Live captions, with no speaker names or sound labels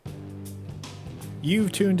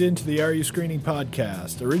You've tuned into the Are You Screening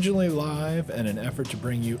podcast. Originally live and an effort to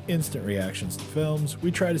bring you instant reactions to films,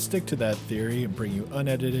 we try to stick to that theory and bring you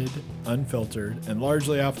unedited, unfiltered, and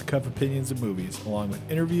largely off-the-cuff opinions of movies, along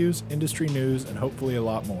with interviews, industry news, and hopefully a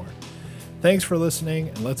lot more. Thanks for listening,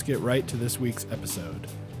 and let's get right to this week's episode.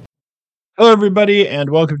 Hello, everybody,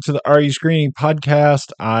 and welcome to the Are You Screening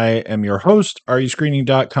podcast. I am your host,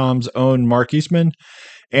 AreYouScreening.com's own Mark Eastman.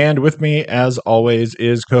 And with me, as always,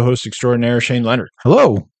 is co-host extraordinaire Shane Leonard.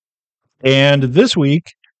 Hello. And this week,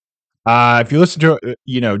 if you listen to it,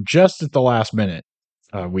 just at the last minute,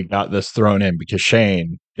 we got this thrown in because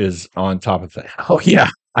Shane is on top of things. Oh, yeah.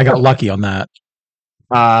 I got lucky on that.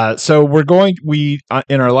 So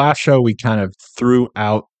in our last show, we kind of threw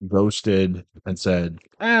out Ghosted and said,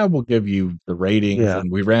 we'll give you the ratings. Yeah. And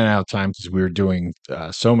we ran out of time because we were doing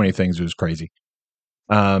so many things. It was crazy.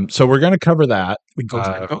 So we're going to cover that. We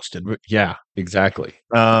ghosted. Yeah, exactly.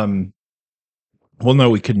 Well, no,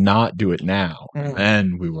 we could not do it now,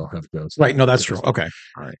 and we will have ghosted. Right. No, that's true. Okay.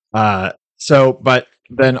 All right. But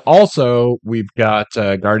then also we've got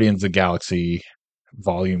Guardians of the Galaxy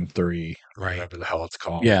Volume 3, right? Whatever the hell it's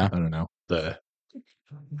called. Yeah. I don't know.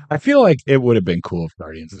 I feel like it would have been cool if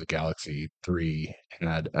Guardians of the Galaxy 3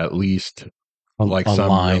 had at least like some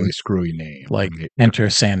line, really screwy name, like Enter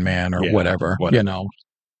Sandman or whatever.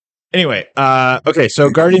 Anyway, okay, so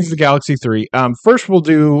Guardians of the Galaxy 3. First we'll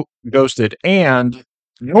do Ghosted, and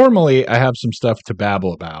normally I have some stuff to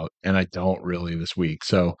babble about, and I don't really this week.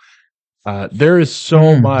 So there is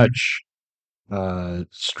so much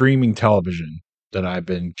streaming television that I've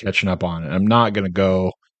been catching up on, and I'm not going to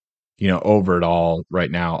go, over it all right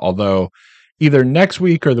now. Although either next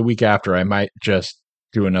week or the week after, I might just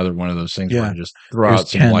do another one of those things where I just throw out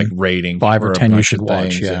some 10, like rating 5 or 10 you should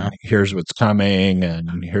watch. Yeah, here's what's coming, and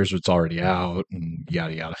here's what's already out, and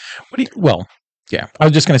yada yada. I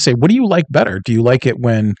was just going to say, what do you like better? Do you like it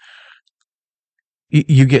when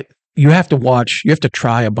you have to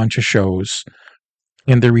try a bunch of shows,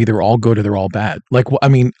 and they're either all good or they're all bad? Like, I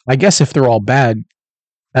mean, I guess if they're all bad,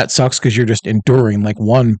 that sucks because you're just enduring like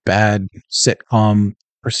one bad sitcom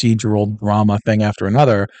procedural drama thing after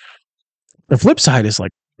another. The flip side is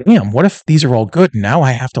like, damn, what if these are all good? Now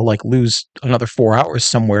I have to like lose another 4 hours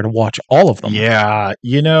somewhere to watch all of them. Yeah.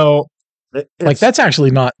 That's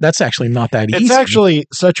actually not that easy. It's actually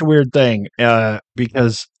such a weird thing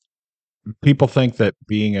because people think that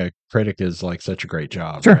being a critic is like such a great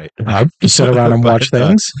job. Sure. Right? Just sit around and watch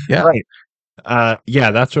things. Yeah. Right.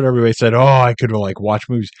 That's what everybody said. Oh, I could like watch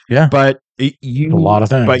movies. Yeah. But a lot of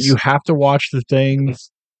things. But you have to watch the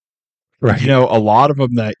things. Right. A lot of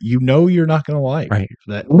them that you're not going to like. Right.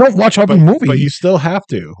 That we don't watch all the movies. But you still have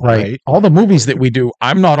to. Right. All the movies that we do,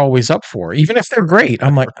 I'm not always up for. Even if they're great,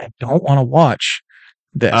 I'm like, I don't want to watch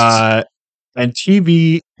this. And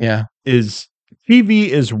TV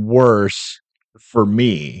is worse for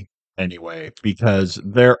me anyway, because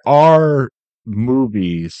there are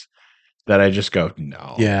movies that I just go,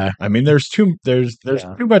 no. Yeah. I mean, there's too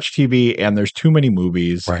much TV and there's too many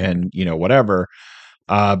movies and whatever.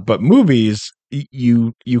 But movies,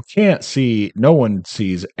 you can't see. No one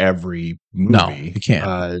sees every movie. No, you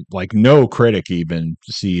can't. Like no critic even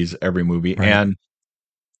sees every movie, and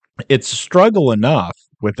it's a struggle enough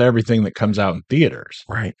with everything that comes out in theaters.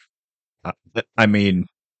 Right. I mean,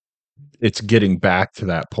 it's getting back to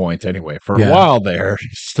that point anyway. For a while there,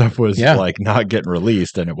 stuff was like not getting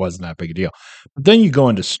released, and it wasn't that big a deal. But then you go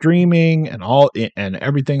into streaming and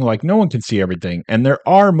everything. Like no one can see everything, and there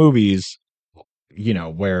are movies.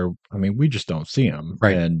 Where, I mean, we just don't see them.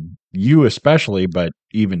 Right. And you especially, but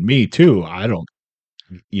even me too, I don't,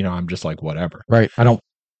 I'm just like, whatever. Right. I don't.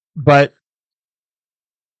 But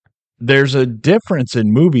there's a difference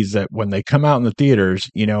in movies that when they come out in the theaters,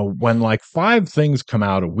 when like 5 things come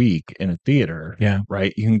out a week in a theater,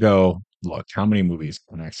 right, you can go, look, how many movies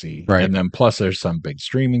can I see? Right. And then plus there's some big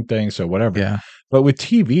streaming thing, so whatever. Yeah. But with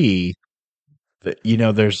TV,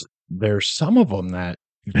 there's some of them that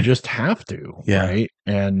you just have to, right?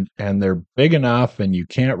 And they're big enough, and you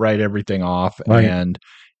can't write everything off, and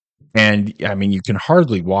I mean, you can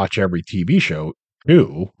hardly watch every TV show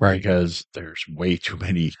too, because there's way too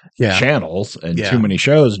many channels and too many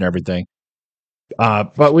shows and everything.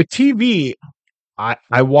 But with TV,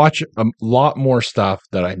 I watch a lot more stuff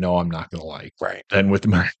that I know I'm not going to like, than with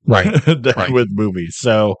with movies.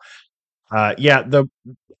 So, I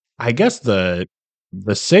guess the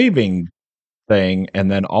saving thing, and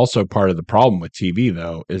then also part of the problem with TV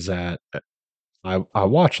though is that I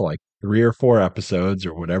watch like 3 or 4 episodes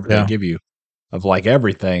or whatever they give you of like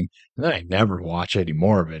everything, and then I never watch any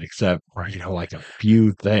more of it except like a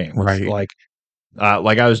few things. Like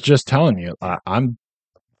I was just telling you, I'm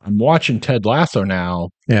I'm watching Ted Lasso now.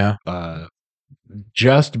 Yeah.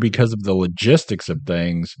 Just because of the logistics of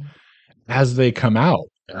things as they come out.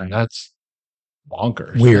 And that's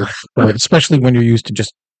bonkers. Weird. Right. Especially when you're used to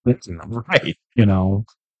just fixing them. Right. You know.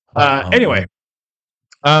 Anyway.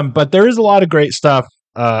 But there is a lot of great stuff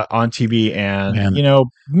on TV, and you know,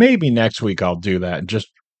 maybe next week I'll do that and just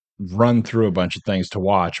run through a bunch of things to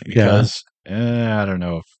watch because I don't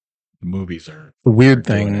know if movies are the weird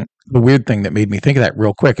thing. The weird thing that made me think of that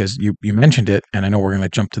real quick is you mentioned it, and I know we're going to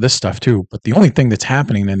jump to this stuff too. But the only thing that's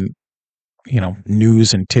happening in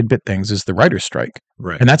news and tidbit things is the writer's strike,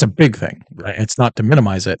 right? And that's a big thing. Right? It's not to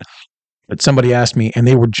minimize it. But somebody asked me, and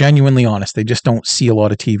they were genuinely honest. They just don't see a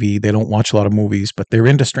lot of TV. They don't watch a lot of movies, but they're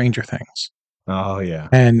into Stranger Things. Oh yeah.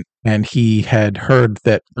 And he had heard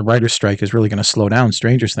that the writer's strike is really going to slow down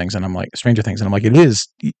Stranger Things, and I'm like, it is.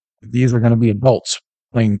 These are going to be adults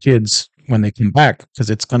playing kids when they come back because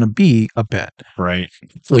it's going to be a bit. Right.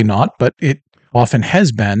 Hopefully not, but it often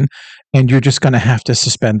has been, and you're just going to have to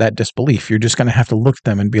suspend that disbelief. You're just going to have to look at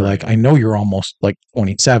them and be like, I know you're almost like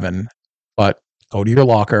 27, but go to your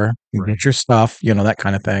locker, get your stuff, that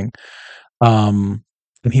kind of thing. And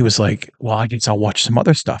he was like, well, I guess I'll watch some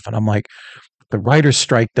other stuff. And I'm like, the writer's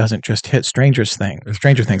strike doesn't just hit Stranger Things.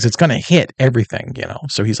 It's going to hit everything,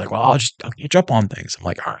 So he's like, well, I'll catch up on things. I'm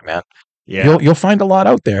like, all right, man. Yeah. You'll find a lot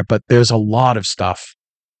out there, but there's a lot of stuff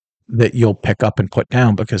that you'll pick up and put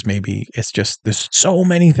down because maybe it's just there's so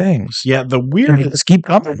many things. Yeah, the weirdest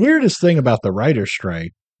thing about the writer's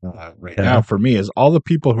strike now for me is all the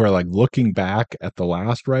people who are like looking back at the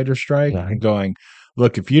last writer's strike and going,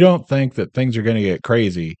 look, if you don't think that things are going to get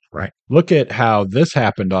crazy, right? Look at how this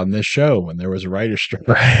happened on this show when there was a writer's strike.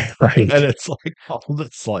 Right. And it's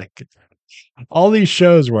like all these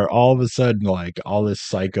shows where all of a sudden like all this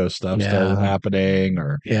psycho stuff started happening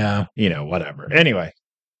or whatever. Anyway.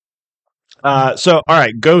 So all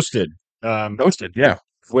right, Ghosted. Ghosted, yeah.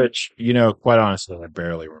 Which, quite honestly, I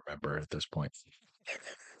barely remember at this point.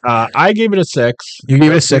 I gave it a 6. You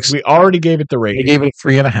gave it a 6. We already gave it the rating. I gave it a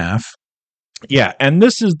 3.5. Yeah, and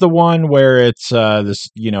this is the one where it's this,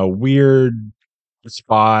 weird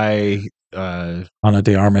spy. Ana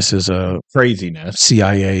de Armas is a craziness.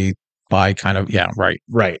 CIA spy kind of,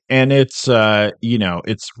 right. And it's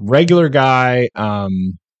it's regular guy.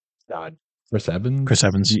 Chris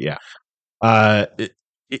Evans. Yeah.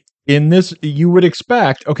 In this, you would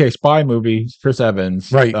expect, spy movie, Chris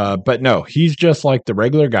Evans, right? But no, he's just like the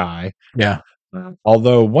regular guy. Yeah.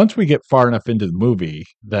 Although once we get far enough into the movie,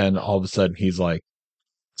 then all of a sudden he's like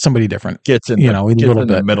somebody different. Gets in,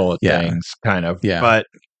 the middle of things, kind of. Yeah. But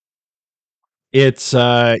it's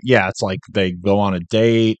it's like they go on a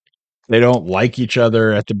date. They don't like each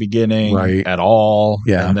other at the beginning at all.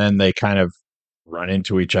 Yeah. And then they kind of run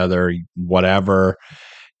into each other, whatever.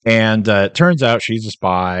 And it turns out she's a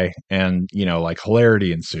spy, and like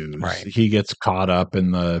hilarity ensues. Right. He gets caught up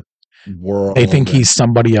in the world. They think he's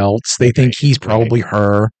somebody else. They think he's probably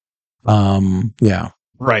her. Yeah.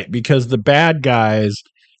 Right, because the bad guys,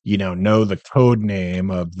 know the code name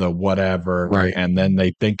of the whatever, right? And then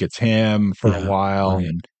they think it's him for a while,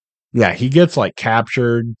 and he gets like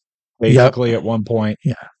captured basically at one point.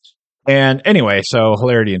 Yeah. And anyway, so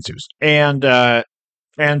hilarity ensues, and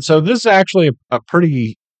so this is actually a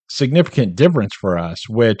pretty significant difference for us,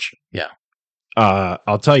 which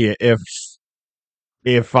I'll tell you,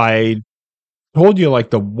 if I told you like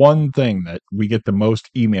the one thing that we get the most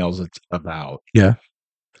emails it's about,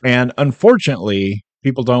 and unfortunately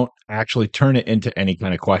people don't actually turn it into any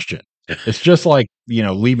kind of question. It's just like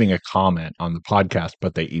leaving a comment on the podcast,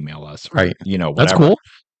 but they email us, right? Whatever. That's cool.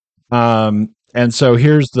 And so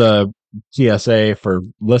here's the TSA for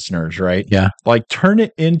listeners, right? Yeah. Like turn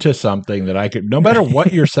it into something that I could, no matter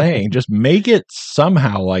what you're saying, just make it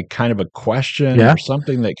somehow like kind of a question or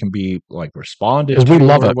something that can be like responded to. We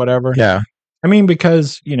love it. Whatever. Yeah. I mean,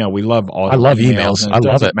 because, we love all I love emails. And it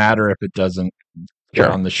doesn't matter if it doesn't get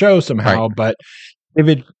on the show somehow, but if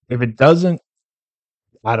it doesn't,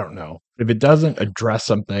 I don't know. If it doesn't address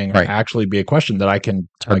something or actually be a question that I can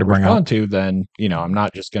respond to, then, I'm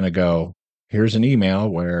not just going to go, here's an email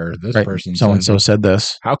where this person so-and-so said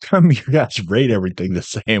this. How come you guys rate everything the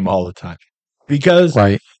same all the time? Because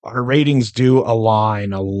our ratings do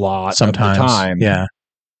align a lot sometimes. Of the time. Yeah.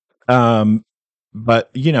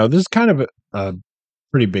 But, this is kind of a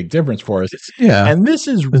pretty big difference for us. Yeah. And this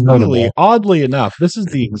is really, oddly enough, this is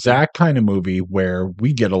the exact kind of movie where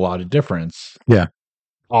we get a lot of difference. Yeah.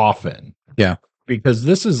 Often. Yeah. Because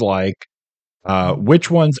this is like,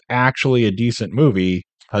 which one's actually a decent movie?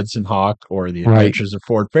 Hudson Hawk or The Adventures of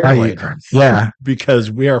Ford Fairlane. Yeah. Because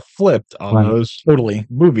we are flipped on those totally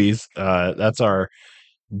movies. That's our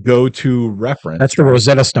go-to reference. That's the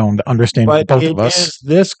Rosetta Stone to understand but both it of us. is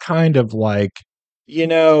this kind of like,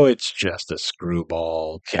 it's just a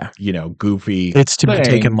screwball, goofy. It's to be thing.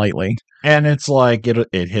 taken lightly. And it's like it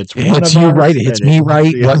hits It one hits of you us, right. It hits me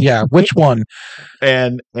right. Yeah, which one?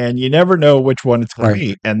 And you never know which one it's going Right. to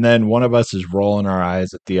be. And then one of us is rolling our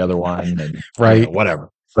eyes at the other one, and Right. whatever.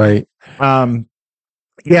 Right.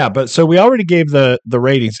 Yeah, but so we already gave the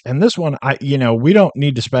ratings, and this one, we don't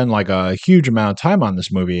need to spend like a huge amount of time on this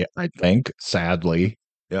movie, I think, sadly.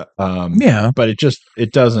 Yeah. But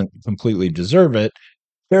it doesn't completely deserve it.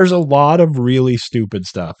 There's a lot of really stupid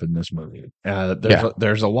stuff in this movie.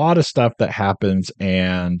 There's a lot of stuff that happens,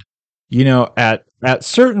 and at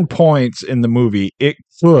certain points in the movie, it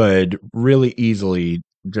could really easily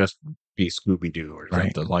just be Scooby-Doo or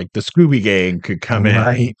something. Like the Scooby Gang could come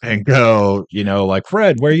in and go, like,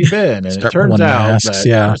 Fred, where you been? And it turns out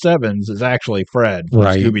that Chris Evans is actually Fred from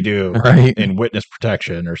Scooby-Doo in witness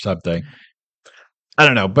protection or something. I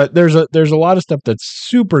don't know, but there's a lot of stuff that's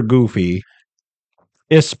super goofy,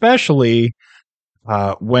 especially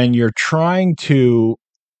when you're trying to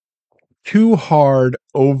too hard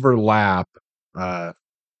overlap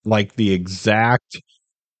like the exact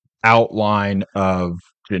outline of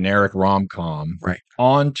generic rom-com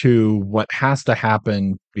onto what has to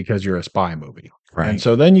happen because you're a spy movie. Right. And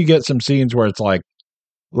so then you get some scenes where it's like,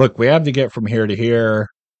 look, we have to get from here to here.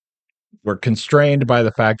 We're constrained by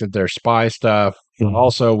the fact that there's spy stuff.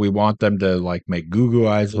 Also, we want them to like make goo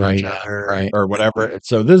eyes at each other or whatever.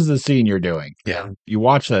 So this is the scene you're doing. Yeah. You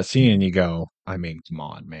watch that scene and you go, I mean, come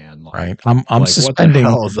on, man. Like, I'm like, suspending. What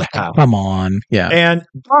the hell is that? Come on. Yeah.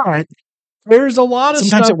 But there's a lot of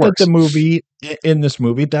stuff in this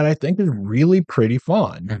movie that I think is really pretty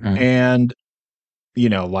fun. Mm-hmm. And,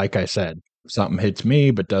 like I said, something hits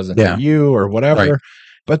me but doesn't hit you or whatever. Right.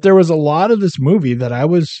 But there was a lot of this movie that I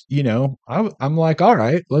was, I'm like, all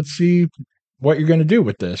right, let's see what you're going to do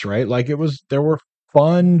with this, right? Like there were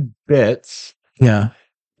fun bits. Yeah.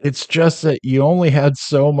 It's just that you only had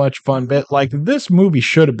so much fun bit. Like this movie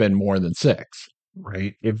should have been more than 6,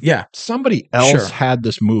 right? If somebody else had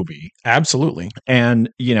this movie. Absolutely. And,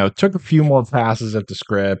 took a few more passes at the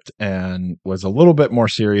script and was a little bit more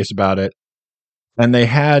serious about it. And they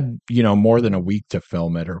had, more than a week to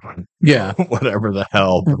film it or whatever the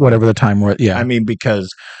hell. Whatever the time was. Yeah. I mean,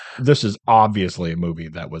 because this is obviously a movie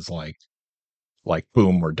that was like,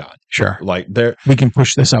 boom, we're done. Sure. Like we can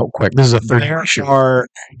push this out quick. This is a 30 show.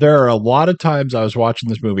 There are a lot of times I was watching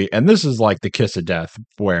this movie, and this is like the kiss of death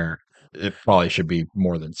where it probably should be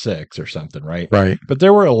more than 6 or something, right? Right. But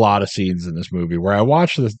there were a lot of scenes in this movie where I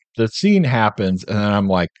watched the scene happens, and then I'm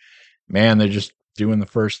like, man, they're just doing the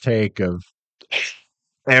first take of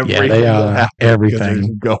everything.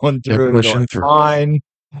 Everything going through, pushing through. Fine.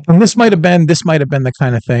 And this might have been the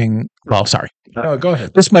kind of thing. Well, sorry. No, go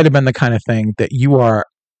ahead. This might have been the kind of thing that you are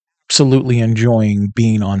absolutely enjoying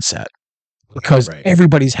being on set because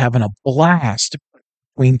everybody's having a blast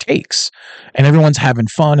between takes and everyone's having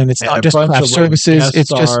fun, and it's not just craft services. It's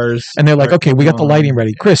just, and they're like, okay, we got the lighting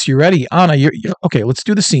ready. Chris, you ready? Anna, you're okay. Let's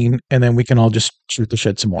do the scene, and then we can all just shoot the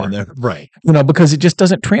shit some more. Right. Because it just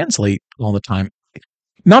doesn't translate all the time.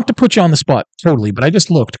 Not to put you on the spot totally, but I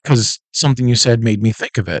just looked because something you said made me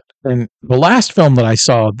think of it. And the last film that I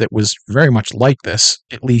saw that was very much like this,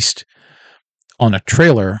 at least on a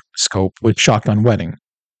trailer scope, was Shotgun Wedding,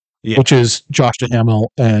 which is Josh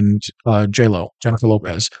Duhamel and J-Lo, Jennifer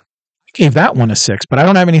Lopez. I gave that one a 6, but I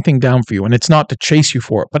don't have anything down for you, and it's not to chase you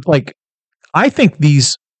for it. But I think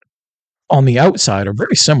these on the outside are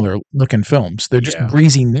very similar looking films. They're just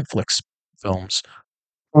breezy Netflix films.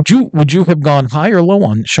 Would you have gone high or low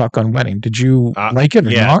on Shotgun Wedding? Did you like it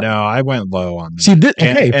or not? No, I went low on this. See,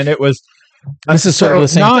 and it was this is sort of the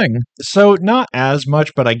same thing. So not as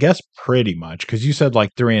much, but I guess pretty much because you said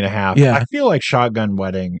like 3.5. Yeah, I feel like Shotgun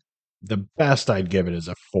Wedding, the best I'd give it is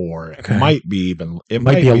a 4. It might be it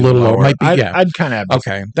might be a little lower. Might be, I'd kind of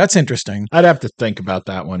okay. That's interesting. I'd have to think about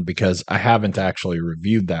that one because I haven't actually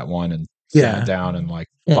reviewed that one and sat down and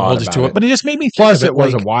thought about it. But it just made me think. Plus, it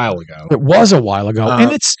was a while ago. It was a while ago, and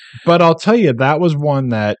it's. But I'll tell you, that was one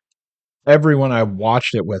that everyone I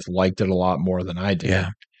watched it with liked it a lot more than I did.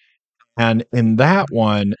 Yeah. And in that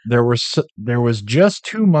one, there was just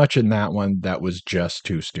too much in that one that was just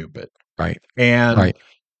too stupid. Right. And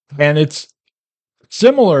it's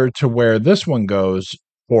similar to where this one goes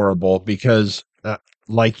horrible because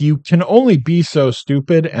you can only be so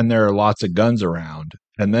stupid, and there are lots of guns around.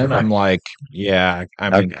 And then I'm like,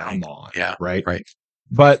 come on. Yeah. Right.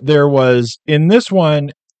 But there was, in this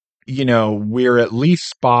one, we're at least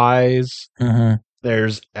spies. Mm-hmm.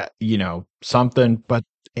 There's, something, but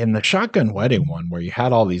in the Shotgun Wedding one where you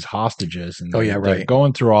had all these hostages and right,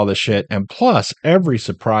 going through all this shit, and plus every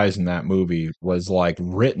surprise in that movie was like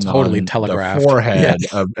written totally on telegraphed. the forehead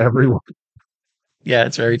of everyone. Yeah,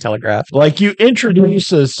 it's very telegraphed. Like you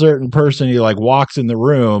introduce a certain person, he like walks in the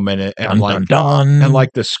room and dun, like dun, dun. and like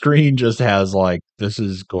the screen just has like this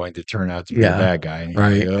is going to turn out to be a bad guy. And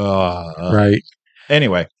right. Like, right.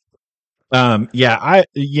 Anyway, yeah,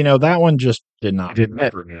 that one just did not.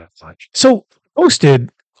 So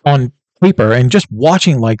posted on paper and just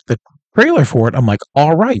watching like the trailer for it, I'm like,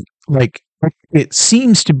 all right, like it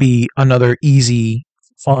seems to be another easy,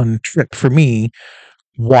 fun trip for me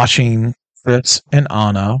watching Fritz and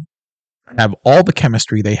Anna have all the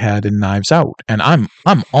chemistry they had in Knives Out, and I'm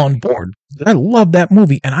on board. I love that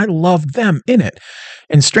movie, and I love them in it.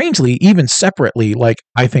 And strangely, even separately, like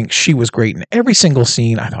I think she was great in every single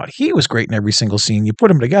scene. I thought he was great in every single scene. You put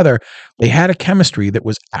them together, they had a chemistry that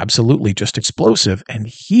was absolutely just explosive. And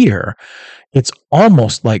here, it's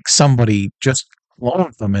almost like somebody just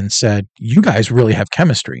loved them and said, "You guys really have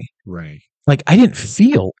chemistry." Right. Like I didn't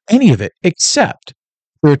feel any of it except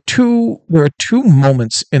there are two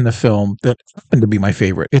moments in the film that happen to be my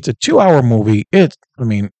favorite. It's a 2-hour movie.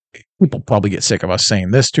 People probably get sick of us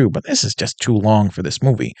saying this too, but this is just too long for this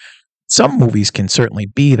movie. Some movies can certainly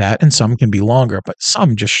be that, and some can be longer, but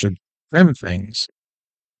some just should trim things.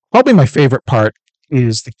 Probably my favorite part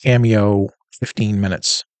is the cameo 15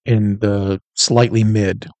 minutes in the slightly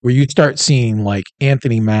mid, where you start seeing like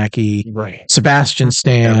Anthony Mackie, right, Sebastian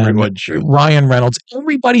Stan, Ryan Reynolds,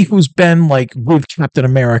 everybody who's been like with Captain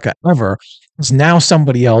America ever is now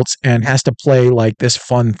somebody else and has to play like this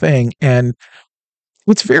fun thing. And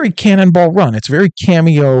it's very Cannonball Run. It's very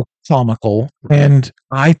cameo comical. And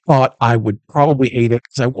I thought I would probably hate it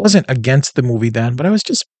because I wasn't against the movie then, but I was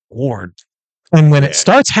just bored. And when it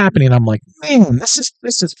starts happening, I'm like, man, this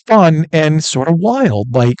is fun and sort of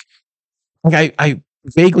wild. Like I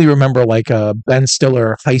vaguely remember like a Ben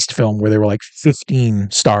Stiller heist film where there were like 15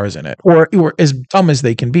 stars in it, or as dumb as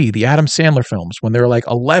they can be. The Adam Sandler films when there are like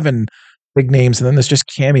 11 big names and then there's just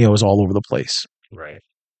cameos all over the place. Right.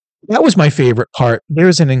 That was my favorite part.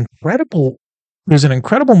 There's an incredible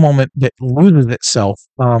moment that loses itself.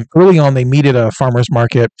 Early on, they meet at a farmer's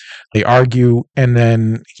market. They argue, and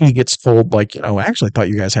then he gets told, like, I actually thought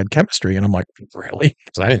you guys had chemistry. And I'm like, really?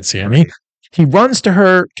 Because I didn't see any. He runs to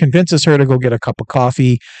her, convinces her to go get a cup of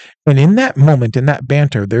coffee. And in that moment, in that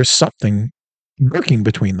banter, there's something working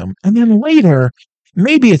between them. And then later,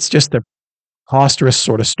 maybe it's just a preposterous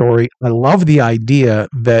sort of story. I love the idea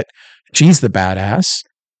that she's the badass.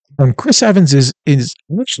 And Chris Evans is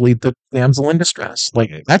actually the damsel in distress.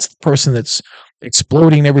 Like that's the person that's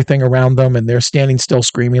exploding everything around them, and they're standing still,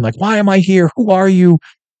 screaming like, "Why am I here? Who are you?"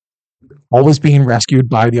 Always being rescued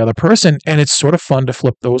by the other person, and it's sort of fun to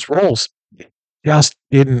flip those roles. It just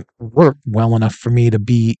didn't work well enough for me to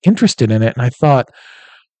be interested in it, and I thought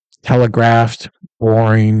telegraphed,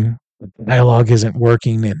 boring. The dialogue isn't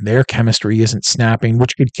working, and their chemistry isn't snapping,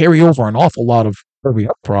 which could carry over an awful lot of Hurry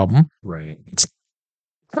Up problem. Right. It's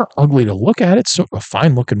not ugly to look at. It's sort of a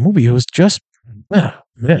fine looking movie. It was just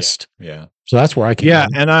missed. Yeah. So that's where I came. Yeah,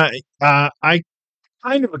 and I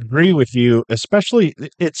kind of agree with you. Especially,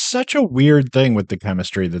 it's such a weird thing with the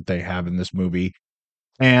chemistry that they have in this movie.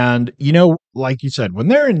 And like you said, when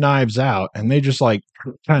they're in Knives Out and they just like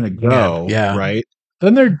kind of go, right?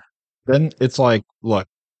 Then it's like, look,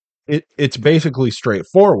 it's basically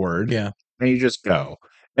straightforward. Yeah. And you just go.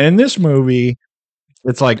 And in this movie,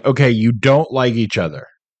 it's like, okay, you don't like each other.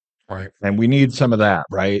 Right. And we need some of that,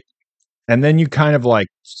 right? And then you kind of like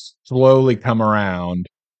slowly come around,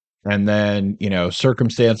 and then,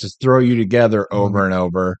 circumstances throw you together over and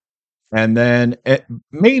over. And then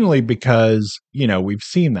mainly because, we've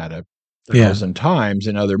seen that a thousand times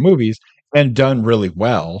in other movies and done really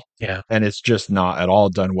well. Yeah. And it's just not at all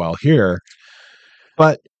done well here.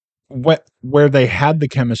 But where they had the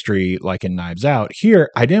chemistry, like in Knives Out, here,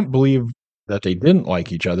 I didn't believe that they didn't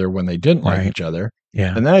like each other when they didn't like each other.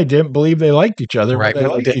 Yeah. And then I didn't believe they liked each other when they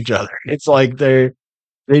liked each other. It's like they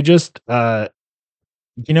just, it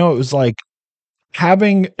was like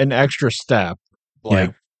having an extra step,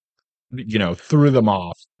 like, threw them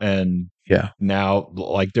off. And now,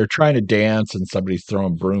 like, they're trying to dance and somebody's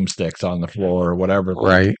throwing broomsticks on the floor or whatever.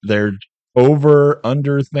 Right. Like, they're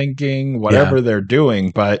under thinking whatever they're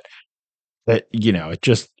doing, but that,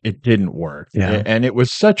 it didn't work. Yeah. And it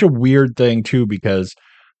was such a weird thing too, because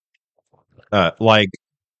like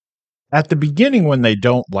at the beginning when they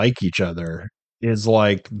don't like each other is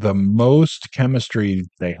like the most chemistry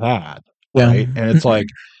they had. Right. And it's like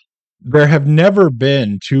there have never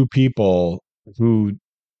been two people who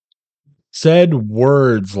said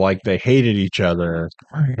words like they hated each other,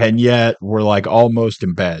 Right. and yet were like almost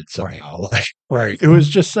in bed somehow. Like, it was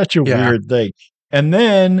just such a weird thing. And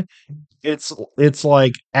then it's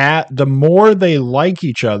like at the more they like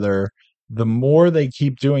each other, the more they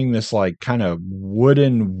keep doing this like kind of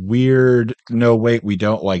wooden weird. No, wait, we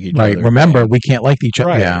don't like each other. Remember, we can't like each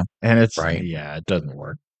other. Right. Yeah, and it's it doesn't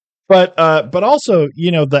work. But also,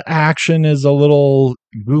 the action is a little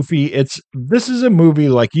goofy. This is a movie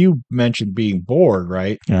like you mentioned being bored,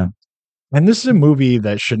 right? Yeah. And this is a movie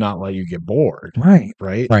that should not let you get bored. Right.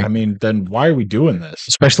 I mean, then why are we doing this?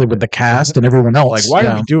 Especially with the cast and everyone else. Like, why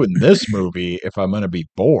are we doing this movie if I'm going to be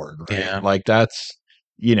bored? Right? Yeah. Like, that's,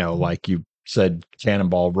 like you said,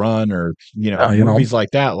 Cannonball Run or, movies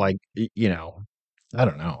like that. Like, I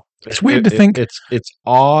don't know. It's weird to think. It's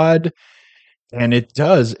odd. And it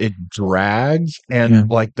drags. And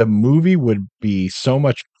like the movie would be so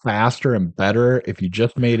much faster and better if you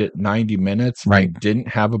just made it 90 minutes. Right. And didn't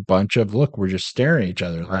have a bunch of, look, we're just staring at each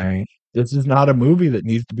other. Like, this is not a movie that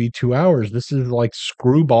needs to be 2 hours. This is like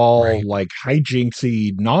screwball, like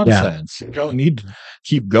hijinksy nonsense. You don't need to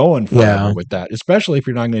keep going forever with that, especially if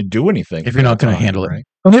you're not going to do anything. If you're not going to handle it. Right?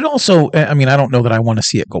 And it also, I mean, I don't know that I want to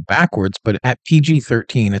see it go backwards, but at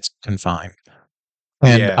PG-13, it's confined.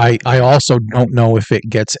 And I also don't know if it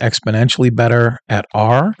gets exponentially better at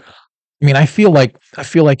R. I mean, I feel like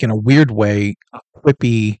in a weird way,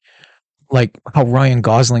 quippy, like how Ryan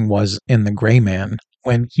Gosling was in The Gray Man,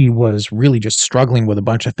 when he was really just struggling with a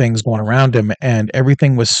bunch of things going around him, and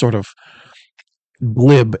everything was sort of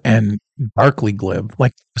glib and darkly glib.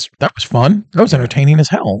 Like, that was fun. That was entertaining as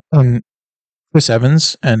hell. Chris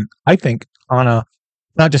Evans, and I think Anna,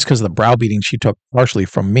 not just because of the browbeating she took partially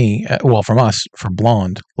from me, from us for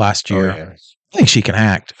Blonde last year. I think she can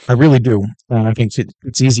act. I really do. And I think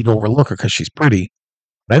it's easy to overlook her because she's pretty.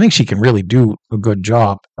 But I think she can really do a good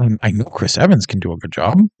job. And I know Chris Evans can do a good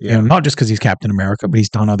job. Not just because he's Captain America, but he's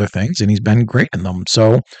done other things and he's been great in them.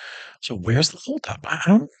 So where's the holdup?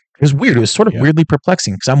 It was weird. It was sort of weirdly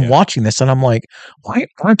perplexing because I'm watching this and I'm like, why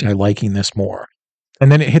aren't I liking this more?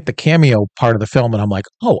 And then it hit the cameo part of the film, and I'm like,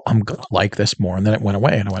 oh, I'm going to like this more. And then it went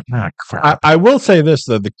away, and I went, crap. I will say this,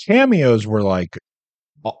 though. The cameos were like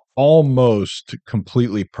almost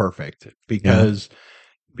completely perfect because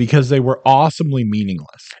they were awesomely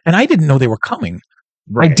meaningless. And I didn't know they were coming.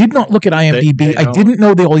 Right. I did not look at IMDb. I didn't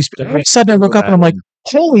know they always. All of a sudden, I look up, and I'm like,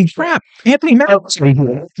 holy crap, Anthony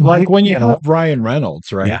Mackie. Like when you have Ryan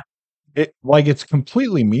Reynolds, right? Yeah. It's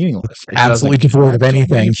completely meaningless. Absolutely devoid of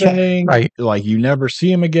anything. Right. Like, you never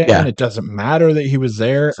see him again. Yeah. It doesn't matter that he was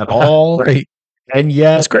there at all. Right. And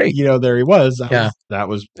yet, that's great. There he was. That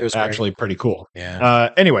was actually pretty cool. Yeah.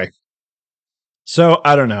 Anyway, so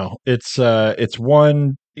I don't know. It's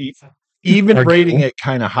one, even rating it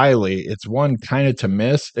kind of highly, it's one kind of to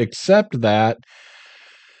miss, except that,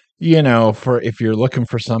 for if you're looking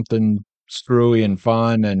for something screwy and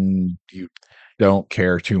fun and you don't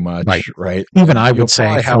care too much, right? Even I would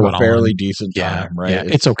say have a fairly decent time, right? Yeah,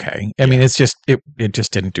 it's okay. I mean, it's just it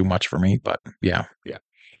just didn't do much for me, but yeah.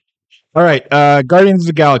 All right, Guardians of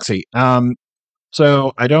the Galaxy.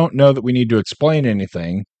 So I don't know that we need to explain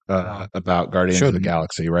anything about Guardians of the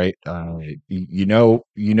Galaxy, right? You know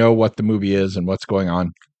what the movie is and what's going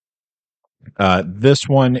on. This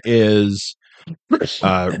one is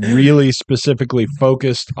really specifically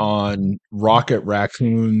focused on Rocket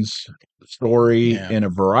Raccoon's story in a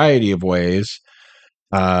variety of ways,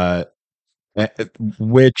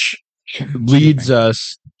 which leads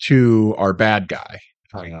us to our bad guy,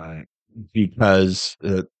 because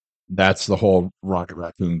that's the whole Rocket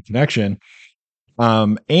Raccoon connection.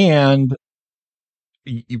 And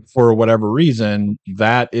for whatever reason,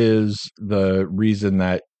 that is the reason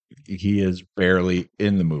that he is barely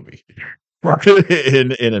in the movie.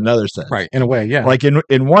 in another sense, right? In a way, yeah. Like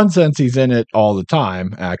in one sense, he's in it all the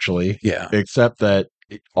time, actually. Yeah. Except that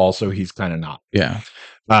also he's kind of not. Yeah.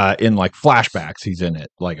 In like flashbacks, he's in it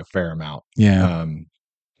like a fair amount. Yeah.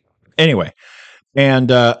 Anyway,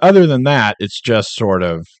 and other than that, it's just sort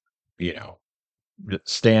of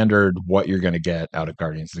standard what you're going to get out of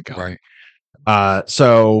Guardians of the Galaxy. Right.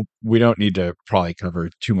 So we don't need to probably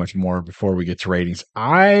cover too much more before we get to ratings.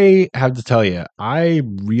 I have to tell you, I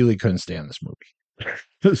really couldn't stand this movie.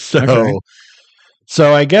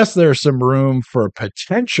 So I guess there's some room for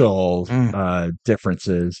potential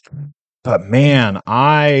differences, but man,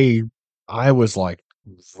 I was like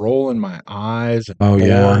rolling my eyes and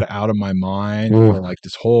bored out of my mind for like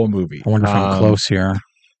this whole movie. I wonder if I'm close here.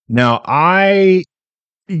 Now I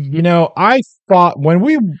thought when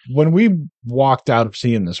we walked out of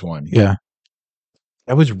seeing this one,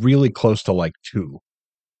 I was really close to like 2.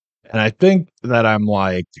 And I think that I'm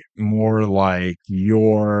like more like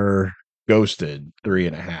your Ghosted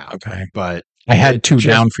 3.5. Okay. But I had 2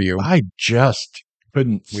 down for you. I just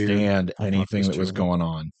couldn't Weird. stand anything that was 2. going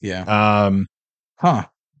on. Yeah.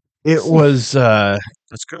 It was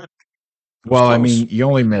That's good. well, I mean, you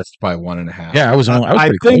only missed by 1.5. Yeah, I was pretty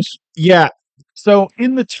think, close. yeah. So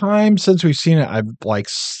in the time since we've seen it, I've like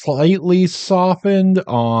slightly softened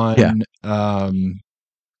on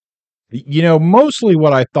mostly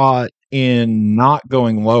what I thought in not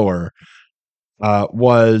going lower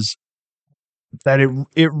was that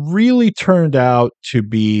it really turned out to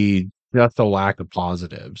be just a lack of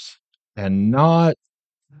positives and not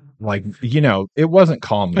like it wasn't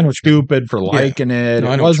calling me stupid for liking it.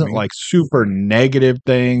 No, It wasn't like super negative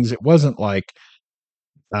things. It wasn't like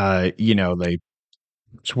they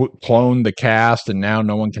cloned the cast and now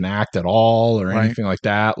no one can act at all or anything like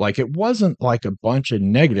that. Like it wasn't like a bunch of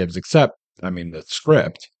negatives, except the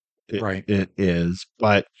script. It is,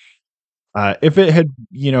 but if it had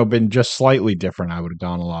been just slightly different, I would have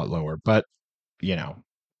gone a lot lower. But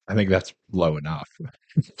I think that's low enough.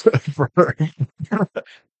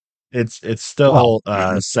 It's still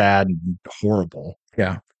sad and horrible.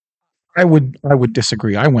 Yeah. I would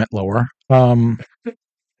disagree. I went lower.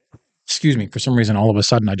 Excuse me. For some reason, all of a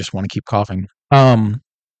sudden, I just want to keep coughing.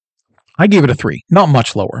 I gave it a 3. Not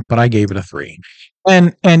much lower, but I gave it a 3.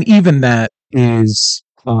 And even that is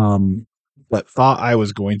but thought I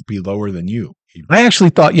was going to be lower than you. I actually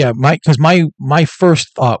thought, because my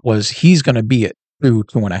first thought was he's going to be at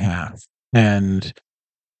 2.5, and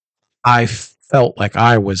I felt like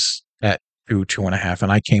I was at 2.5,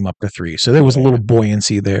 and I came up to 3. So there was a little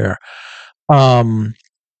buoyancy there. I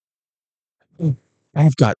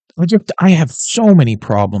have so many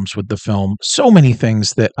problems with the film, so many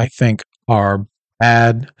things that I think are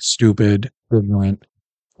bad, stupid, ignorant,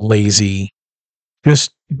 lazy,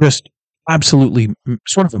 just absolutely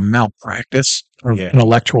sort of a malpractice of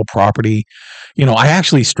intellectual property. I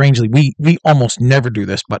actually, strangely, we almost never do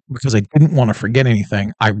this, but because I didn't want to forget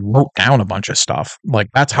anything, I wrote down a bunch of stuff. Like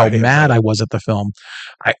that's how mad I was at the film.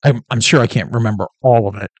 I'm sure I can't remember all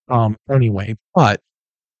of it. Anyway, but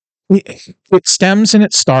it stems and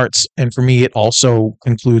it starts, and for me, it also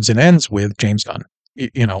concludes and ends with James Gunn.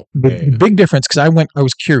 The big difference, because I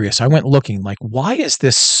was curious. I went looking, like, why is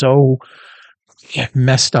this so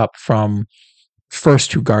messed up from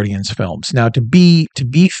first 2 Guardians films? Now, to be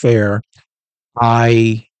fair,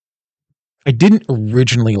 I didn't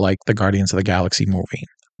originally like the Guardians of the Galaxy movie.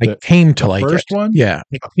 I came to like it. First one? Yeah,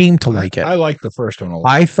 I came to like it. I liked the first one a lot.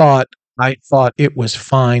 I thought it was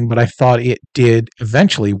fine, but I thought it did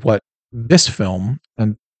eventually what this film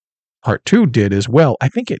and part 2 did as well. I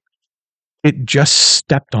think it just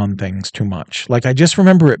stepped on things too much. Like I just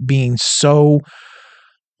remember it being so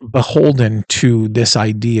beholden to this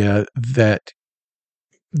idea that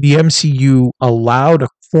the MCU allowed a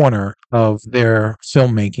corner of their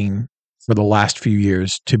filmmaking for the last few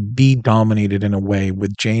years to be dominated in a way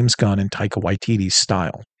with James Gunn and Taika Waititi's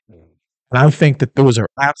style. And I think that those are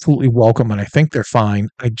absolutely welcome, and I think they're fine.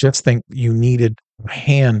 I just think you needed a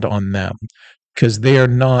hand on them because they are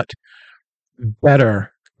not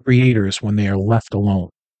better creators when they are left alone.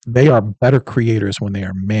 They are better creators when they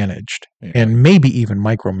are managed and maybe even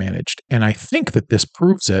micromanaged. And I think that this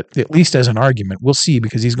proves it, at least as an argument. We'll see,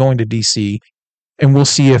 because he's going to DC, and we'll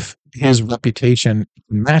see if his reputation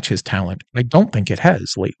matches his talent. I don't think it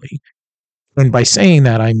has lately. And by saying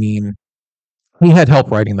that, I mean, he had help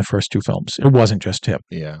writing the first 2 films. It wasn't just him.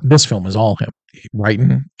 Yeah. This film is all him.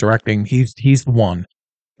 Writing, directing, he's the one.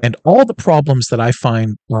 And all the problems that I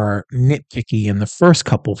find are nitpicky in the first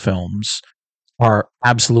couple films are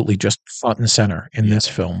absolutely just front and center in this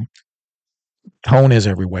film. Tone is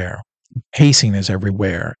everywhere. Pacing is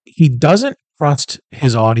everywhere. He doesn't trust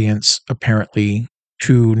his audience, apparently,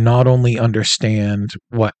 to not only understand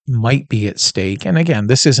what might be at stake. And again,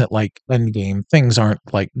 this isn't like Endgame. Things aren't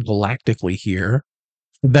like galactically here.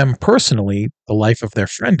 For them personally, the life of their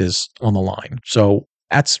friend is on the line. So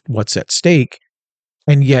that's what's at stake.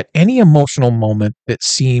 And yet any emotional moment that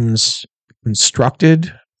seems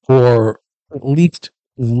constructed or at least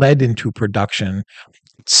led into production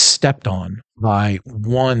stepped on by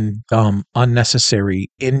one dumb, unnecessary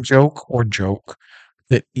in-joke or joke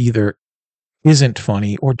that either isn't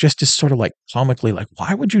funny or just is sort of like comically like,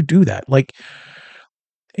 why would you do that? Like,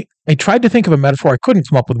 I tried to think of a metaphor. I couldn't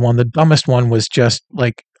come up with one. The dumbest one was just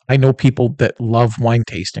like, I know people that love wine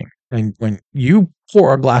tasting. And when you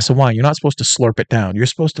pour a glass of wine, you're not supposed to slurp it down. You're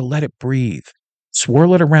supposed to let it breathe,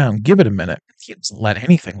 swirl it around, give it a minute. He doesn't let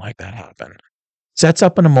anything like that happen. Sets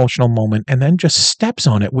up an emotional moment and then just steps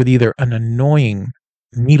on it with either an annoying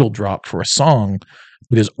needle drop for a song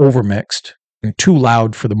that is overmixed and too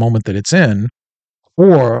loud for the moment that it's in,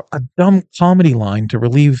 or a dumb comedy line to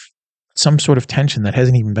relieve some sort of tension that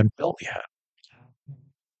hasn't even been built yet.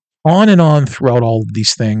 On and on throughout all of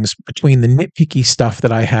these things, between the nitpicky stuff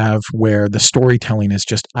that I have where the storytelling is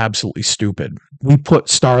just absolutely stupid. We put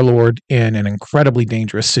Star-Lord in an incredibly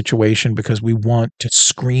dangerous situation because we want to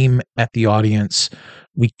scream at the audience.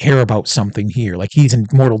 We care about something here. Like, he's in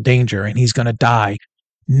mortal danger and he's going to die.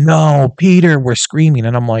 No, Peter, we're screaming.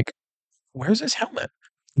 And I'm like, where's his helmet?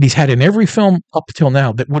 He's had in every film up till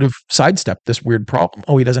now that would have sidestepped this weird problem.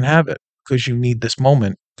 Oh, he doesn't have it because you need this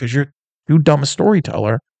moment because you're too dumb a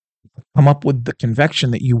storyteller. Come up with the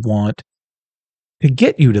convection that you want to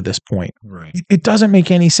get you to this point. Right. It doesn't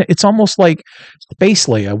make any sense. It's almost like Space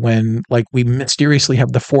Leia when, like, we mysteriously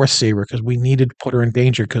have the Force Saber because we needed to put her in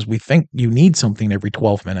danger because we think you need something every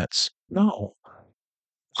 12 minutes. No.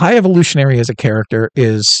 High Evolutionary as a character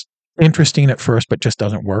is interesting at first, but just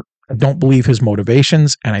doesn't work. I don't believe his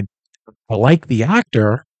motivations, and I like the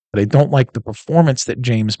actor, but I don't like the performance that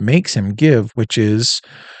James makes him give, which is,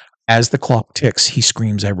 as the clock ticks, he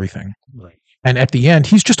screams everything. Right. And at the end,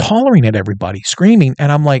 he's just hollering at everybody, screaming.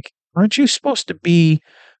 And I'm like, aren't you supposed to be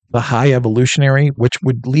the High Evolutionary? Which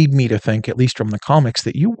would lead me to think, at least from the comics,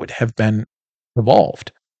 that you would have been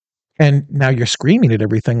evolved. And now you're screaming at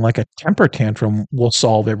everything like a temper tantrum will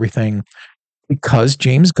solve everything, because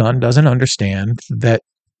James Gunn doesn't understand that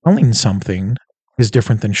telling something is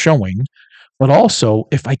different than showing. But also,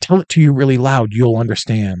 if I tell it to you really loud, you'll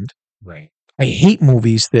understand. Right. I hate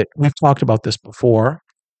movies that, we've talked about this before.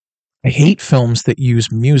 I hate films that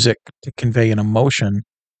use music to convey an emotion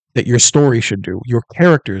that your story should do. Your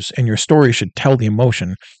characters and your story should tell the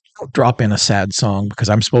emotion. Don't drop in a sad song because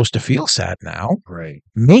I'm supposed to feel sad now. Right.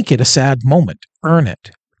 Make it a sad moment. Earn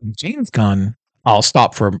it. James Gunn, I'll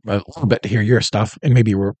stop for a little bit to hear your stuff and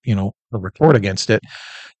maybe a retort against it.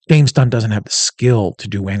 James Gunn doesn't have the skill to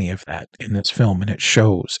do any of that in this film, and it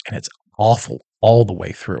shows, and it's awful all the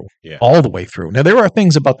way through. Yeah. All the way through. Now, there are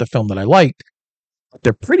things about the film that I liked, but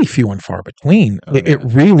they're pretty few and far between. It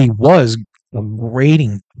really was a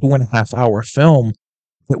grating 2.5 hour film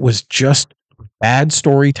that was just bad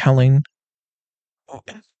storytelling.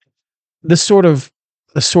 The sort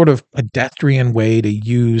of pedestrian way to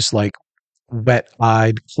use, like,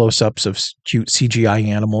 wet-eyed close-ups of cute CGI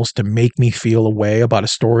animals to make me feel a way about a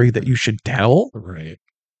story that you should tell, right,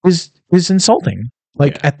 is insulting.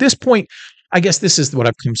 Like, at this point, I guess this is what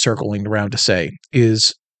I've come circling around to say,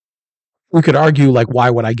 is we could argue, like, why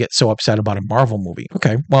would I get so upset about a Marvel movie?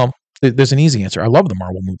 Okay, well, there's an easy answer. I love the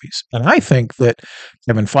Marvel movies. And I think that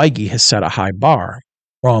Kevin Feige has set a high bar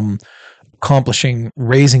from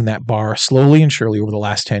raising that bar slowly and surely over the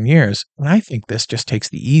last 10 years. And I think this just takes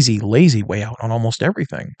the easy, lazy way out on almost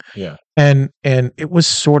everything. Yeah. And it was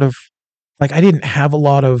sort of like, I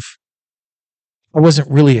wasn't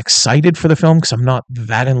really excited for the film because I'm not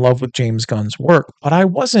that in love with James Gunn's work, but I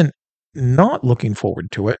wasn't not looking forward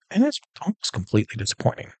to it. And it's almost completely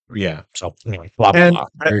disappointing. Yeah. So anyway, blah, blah, blah.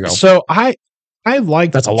 There you go. So I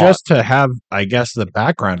like, that's a lot. Just to have, I guess, the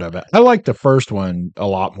background of it. I like the first one a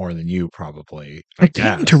lot more than you probably. I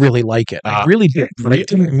tend to really like it. I really did. But I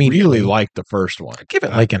didn't really like the first one. I give it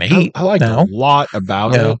like an 8. I liked a lot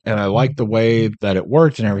about it, and I liked the way that it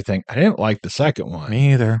worked and everything. I didn't like the second one.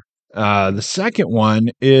 Me either. The second one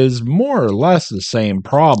is more or less the same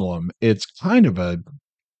problem. It's kind of a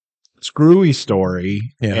screwy story,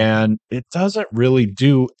 and it doesn't really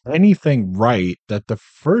do anything right that the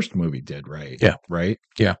first movie did right. Yeah. Right?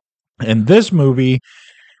 Yeah. And this movie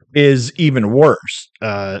is even worse.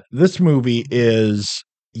 This movie is,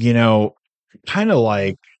 kind of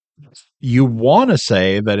like, you want to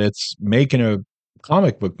say that it's making a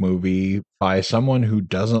comic book movie by someone who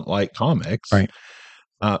doesn't like comics. Right.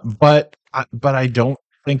 But I don't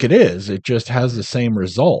think it is. It just has the same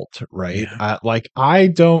result, right? Yeah. I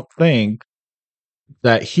don't think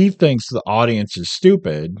that he thinks the audience is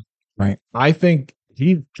stupid. Right. I think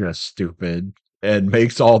he's just stupid and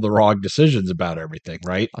makes all the wrong decisions about everything,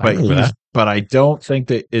 right? But I don't think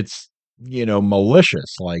that it's,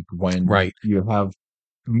 malicious, like when you have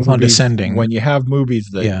movies, condescending. When you have movies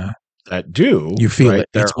that do, you feel right? it.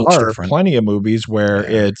 There are plenty of movies where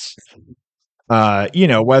it's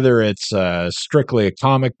whether it's strictly a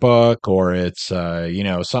comic book or it's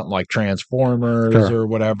something like Transformers or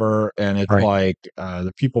whatever, and it's like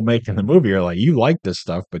the people making the movie are like, you like this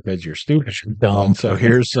stuff because you're stupid, dumb. So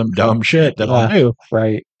here's some dumb shit that I'll do.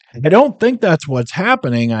 Right. I don't think that's what's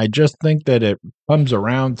happening. I just think that it comes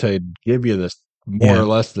around to give you this more or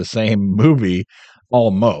less the same movie,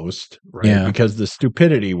 almost, right? Yeah. Because the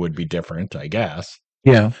stupidity would be different, I guess.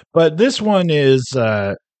 Yeah. But this one is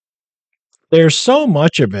there's so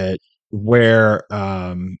much of it where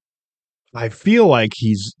I feel like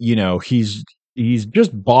he's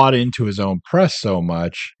just bought into his own press so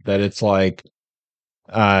much that it's like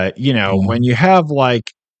when you have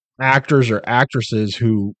like actors or actresses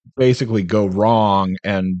who basically go wrong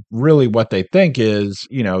and really what they think is,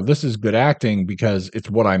 this is good acting because it's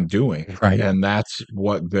what I'm doing. Right. And that's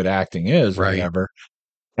what good acting is, or Right. whatever.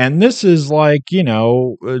 And this is like,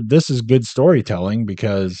 this is good storytelling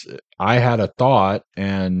because I had a thought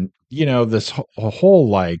and, this whole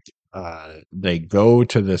like, they go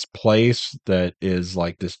to this place that is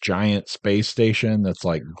like this giant space station that's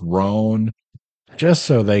like grown just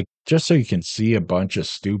so you can see a bunch of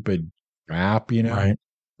stupid crap, Right.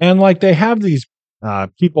 and like they have these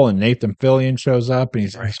people, and Nathan Fillion shows up and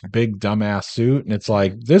he's in Right. this big dumbass suit, and it's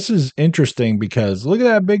like, this is interesting because look at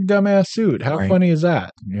that big dumbass suit. How Right. funny is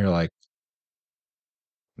that? And you're like,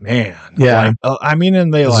 man, Yeah. like, I mean,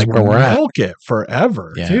 and they This is like where we're at. milk it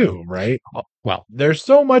forever Yeah. too, right? Well, There's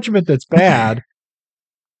so much of it that's bad,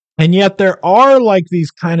 and yet there are like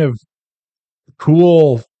these kind of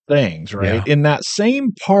cool things, right? Yeah. In that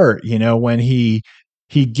same part, when he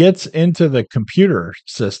gets into the computer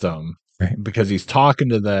system, Right. because he's talking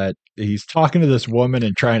to this woman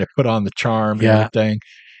and trying to put on the charm and Yeah. everything.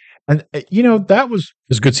 And that was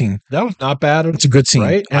It's a good scene. That was not bad. It's a good scene.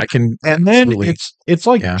 Right? And then absolutely. it's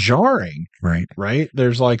like Yeah. jarring, Right. right?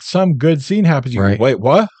 There's like some good scene happens. You Right. go, wait,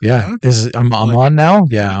 what? Yeah. Huh? This is I'm Like, on now.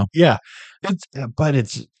 Yeah. yeah.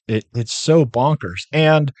 It's so bonkers.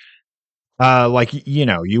 And like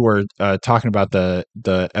you were talking about the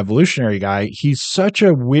evolutionary guy. He's such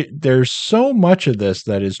a there's so much of this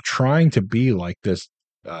that is trying to be like this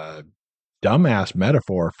dumbass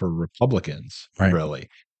metaphor for Republicans, Right. really.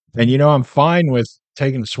 And I'm fine with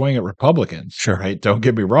taking a swing at Republicans, Sure. right? Don't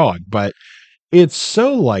get me wrong, but it's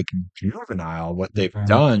so like juvenile what they've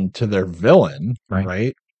done to their villain,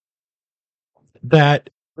 right? That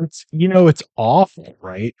it's awful,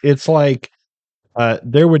 right? It's like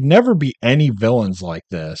there would never be any villains like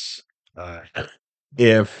this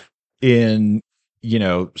if in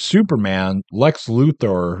Superman, Lex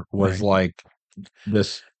Luthor was like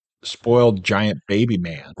this spoiled giant baby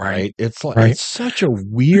man, right? It's like it's such a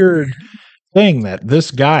weird thing that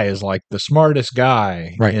this guy is like the smartest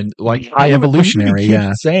guy, Right? And like high evolutionary,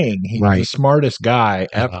 keeps saying he's the smartest guy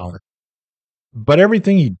ever, but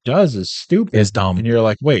everything he does is stupid, is dumb, and you're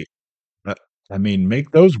like, wait. I mean,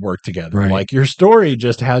 make those work together. Right. Like your story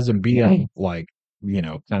just has him being like,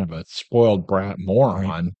 kind of a spoiled brat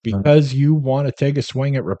moron because you want to take a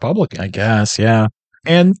swing at Republicans. I guess, yeah.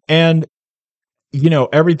 And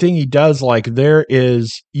everything he does, like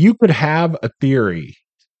you could have a theory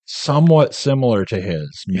somewhat similar to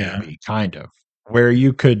his, maybe, kind of, where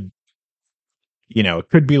you could, it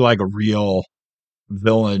could be like a real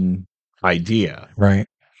villain idea. Right.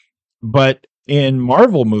 But in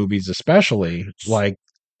Marvel movies, especially, like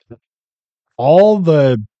all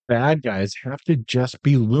the bad guys have to just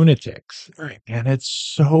be lunatics. Right. And it's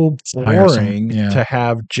so boring to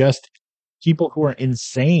have just people who are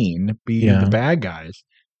insane be the bad guys.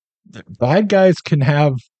 The bad guys can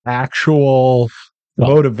have actual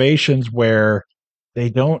motivations where they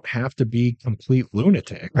don't have to be complete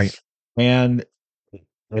lunatics. Right. And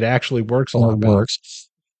it actually works a lot better.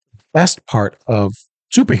 Best part of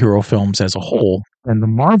superhero films as a whole, and the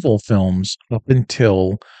Marvel films up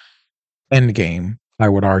until Endgame, I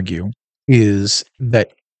would argue, is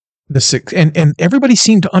that and everybody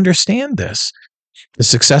seemed to understand this.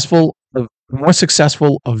 The more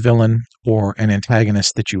successful a villain or an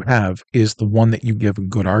antagonist that you have is the one that you give a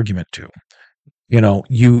good argument to.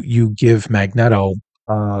 You give Magneto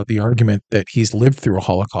the argument that he's lived through a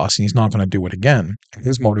Holocaust and he's not going to do it again.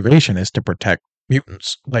 His motivation is to protect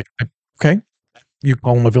mutants. Like, okay, you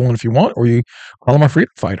call him a villain if you want, or you call him a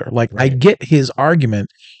freedom fighter. Like, I get his argument.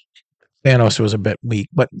 Thanos was a bit weak,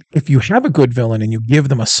 but if you have a good villain and you give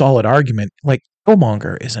them a solid argument, like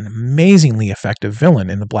Killmonger is an amazingly effective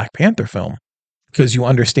villain in the Black Panther film because you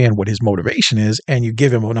understand what his motivation is and you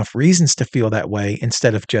give him enough reasons to feel that way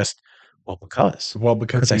instead of just,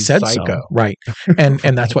 because I said psycho. So. Right. And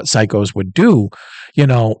that's what psychos would do.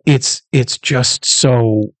 It's just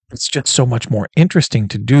so much more interesting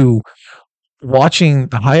to do. Watching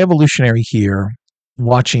the High Evolutionary here,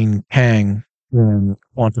 watching Kang in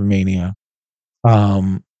Quantumania,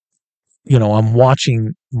 I'm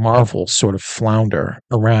watching Marvel sort of flounder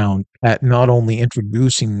around at not only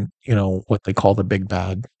introducing, what they call the big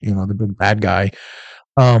bad, the big bad guy,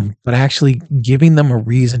 but actually giving them a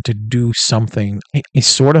reason to do something. I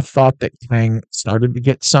sort of thought that Kang started to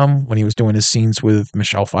get some when he was doing his scenes with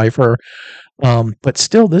Michelle Pfeiffer, but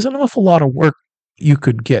still, there's an awful lot of work you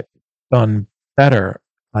could get done better,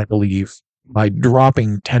 I believe, by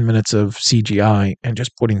dropping 10 minutes of CGI and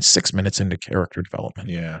just putting 6 minutes into character development.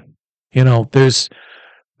 Yeah. There's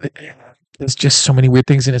just so many weird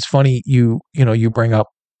things. And it's funny, you bring up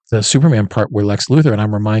the Superman part where Lex Luthor, and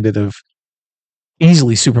I'm reminded of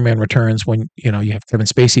easily Superman Returns when, you have Kevin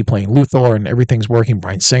Spacey playing Luthor and everything's working.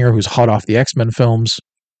 Bryan Singer, who's hot off the X-Men films.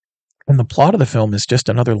 And the plot of the film is just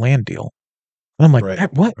another land deal. And I'm like,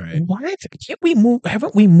 Right, what? right. What? Can't we move?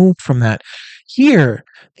 Haven't we moved from that? Here,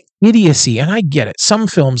 idiocy, and I get it. Some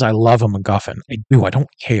films I love a MacGuffin. I do. I don't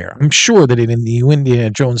care. I'm sure that in the Indiana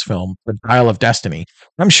Jones film, The Dial of Destiny,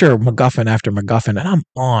 I'm sure MacGuffin after MacGuffin, and I'm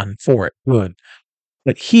on for it. Good.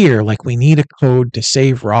 But here, like, we need a code to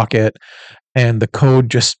save Rocket, and the code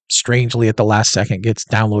just strangely at the last second gets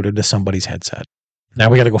downloaded to somebody's headset. Now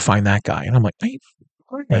we got to go find that guy, and I'm like, hey,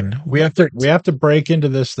 we have to break into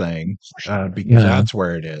this thing because that's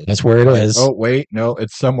where it is. That's where it is. Oh wait, no,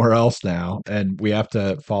 it's somewhere else now, and we have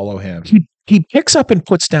to follow him. He picks up and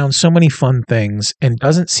puts down so many fun things and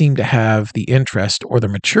doesn't seem to have the interest or the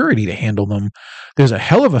maturity to handle them. There's a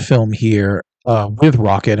hell of a film here with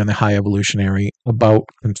Rocket and the High Evolutionary about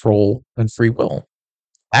control and free will.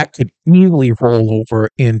 That could easily roll over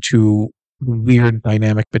into the weird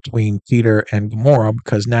dynamic between Peter and Gamora,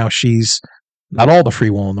 because now she's not all the free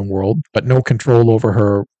will in the world, but no control over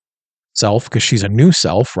her self because she's a new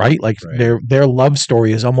self, right? Like their love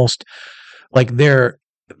story is almost like their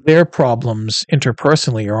problems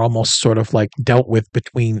interpersonally are almost sort of like dealt with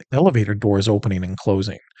between elevator doors opening and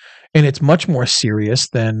closing. And it's much more serious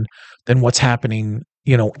than what's happening,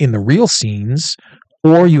 in the real scenes.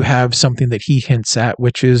 Or you have something that he hints at,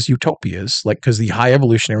 which is utopias, like, because the High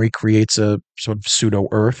Evolutionary creates a sort of pseudo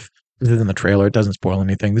Earth. This is in the trailer. It doesn't spoil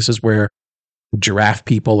anything. This is where giraffe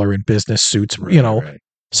people are in business suits, Right.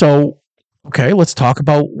 So, okay, let's talk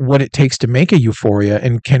about what it takes to make a euphoria,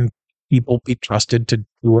 and can people be trusted to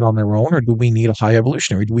do it on their own, or do we need a High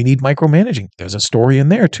Evolutionary? Do we need micromanaging? There's a story in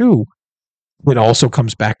there too. It also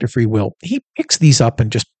comes back to free will. He picks these up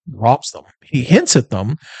and just drops them. He hints at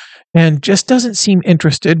them and just doesn't seem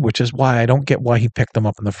interested, which is why I don't get why he picked them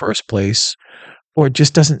up in the first place, or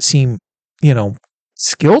just doesn't seem,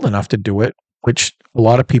 skilled enough to do it, which a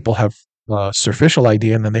lot of people have a superficial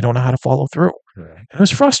idea and then they don't know how to follow through. Right. And it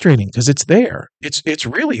was frustrating because it's there. It's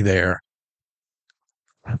really there.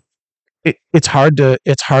 It's hard to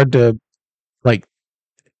like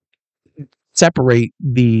separate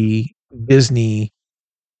the Disney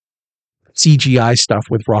CGI stuff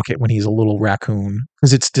with Rocket when he's a little raccoon,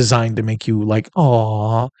 because it's designed to make you like,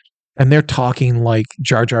 aw. And they're talking like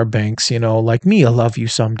Jar Jar Binks, like, me, I love you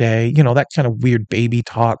someday, that kind of weird baby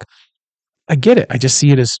talk. I get it. I just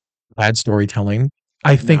see it as bad storytelling.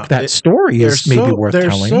 I think story is maybe worth telling.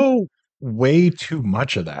 There's so way too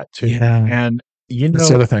much of that too. Yeah. And that's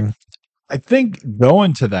the other thing. I think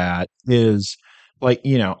going to that is like,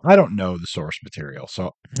 I don't know the source material.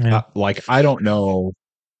 So I don't know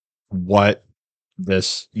what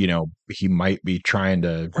this, he might be trying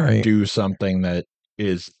to do something that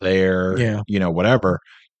is there, whatever.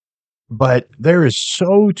 But there is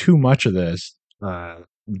so too much of this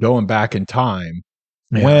going back in time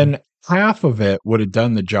when half of it would have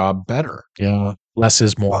done the job better. Yeah. Less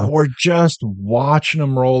is more. We're just watching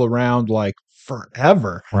them roll around like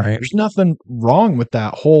forever. Right. There's nothing wrong with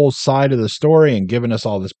that whole side of the story and giving us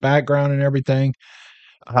all this background and everything.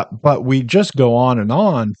 But we just go on and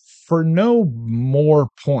on for no more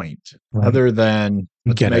point other than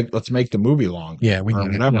let's make the movie long. Yeah, we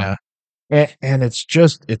need whatever. And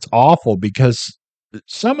it's awful because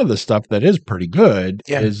some of the stuff that is pretty good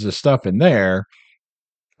is the stuff in there,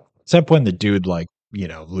 except when the dude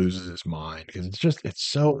loses his mind, because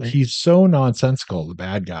he's so nonsensical. The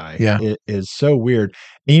bad guy, it is so weird.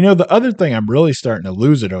 And the other thing I'm really starting to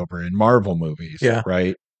lose it over in Marvel movies,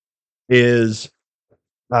 right, is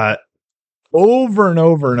over and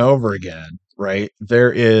over and over again, right?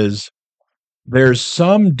 There's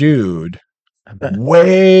some dude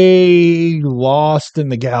way lost in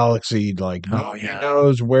the galaxy, like nobody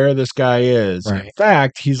knows where this guy is. Right. In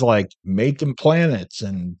fact, he's like making planets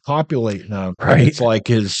and populating them. Right. It's like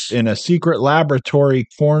he's in a secret laboratory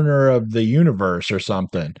corner of the universe or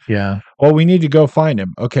something. Yeah. Well, we need to go find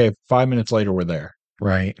him. Okay, 5 minutes later, we're there.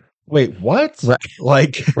 Right. Wait, what?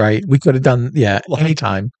 Right. Right. We could have done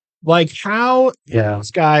anytime. Like, how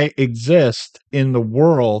this guy exists in the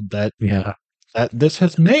world that this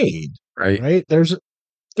has made. Right. There's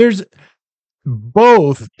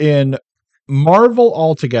both in Marvel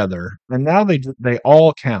altogether, and now they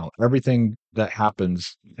all count everything that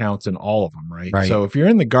happens counts in all of them, right? Right. So if you're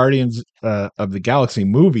in the Guardians of the Galaxy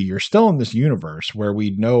movie, you're still in this universe where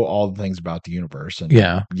we know all the things about the universe and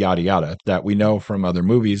yada yada that we know from other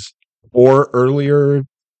movies or earlier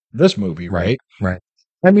this movie, right? Right.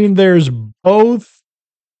 I mean, there's both.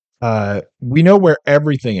 We know where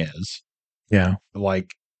everything is. Yeah.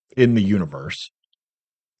 Like in the universe.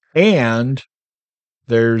 And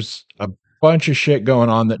there's a bunch of shit going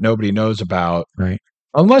on that nobody knows about. Right.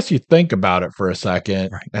 Unless you think about it for a second,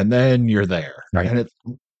 right. and then you're there. Right. And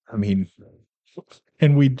I mean,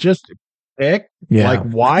 can we just pick? Yeah. Like,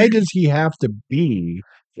 why does he have to be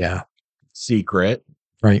secret?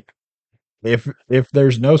 Right. If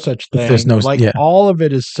there's no such thing, if there's no, like all of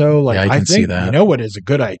it is so like I think see that. You know what is a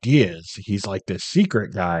good idea is he's like this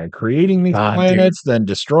secret guy creating these planets, then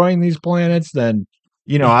destroying these planets, then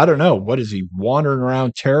I don't know, what is he wandering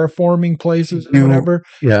around terraforming places or whatever?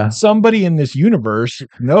 Yeah. Somebody in this universe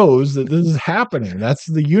knows that this is happening.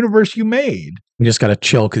 That's the universe you made. You just got to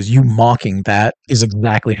chill because you mocking that is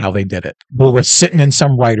exactly how they did it. Well, we're sitting in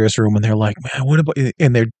some writer's room and they're like, man, what about,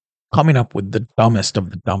 and they're coming up with the dumbest of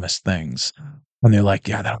the dumbest things. And they're like,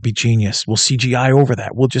 yeah, that'll be genius. We'll CGI over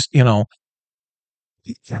that. We'll just, hadn't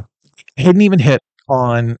even hit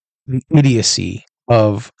on the idiocy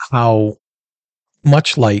of how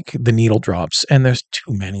much like the needle drops, and there's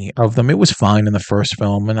too many of them. It was fine in the first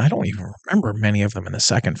film, and I don't even remember many of them in the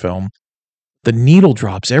second film. The needle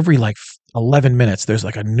drops every like 11 minutes. There's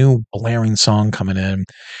like a new blaring song coming in.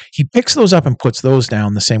 He picks those up and puts those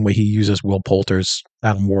down the same way he uses Will Poulter's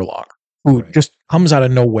Adam Warlock, who just comes out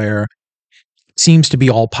of nowhere, seems to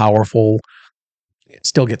be all powerful,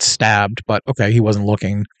 still gets stabbed, but okay, he wasn't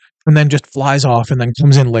looking, and then just flies off and then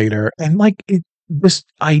comes in later. And like this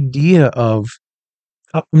idea of,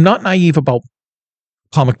 I'm not naive about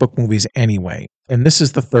comic book movies anyway, and this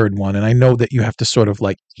is the third one, and I know that you have to sort of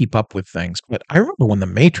like keep up with things, but I remember when The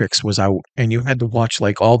Matrix was out and you had to watch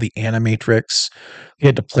like all the Animatrix, you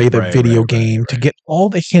had to play the video game to get all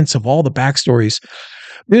the hints of all the backstories.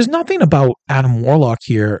 There's nothing about Adam Warlock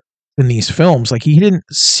here in these films. Like, he didn't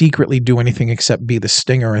secretly do anything except be the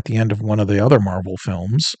Stinger at the end of one of the other Marvel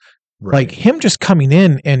films. Like, him just coming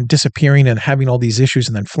in and disappearing and having all these issues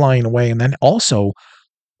and then flying away, and then also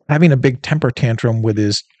having a big temper tantrum with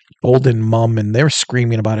his golden mom, and they're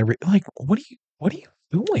screaming about like, what are you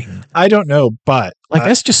doing? I don't know, but like,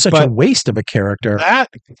 that's just such a waste of a character. That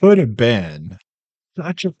could have been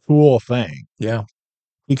such a cool thing. Yeah.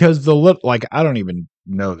 Because I don't even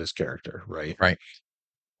know this character, right? Right.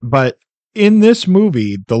 But in this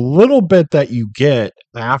movie, the little bit that you get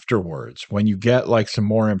afterwards, when you get like some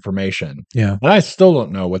more information, and I still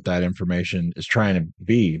don't know what that information is trying to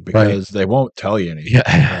be because they won't tell you anything,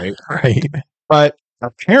 right? Right. But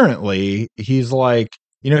apparently, he's like,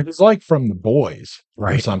 he's like from The Boys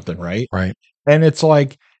or something, right? Right. And it's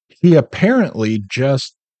like he apparently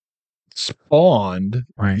just spawned,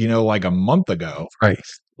 like a month ago, right?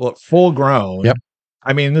 Full grown. Yep.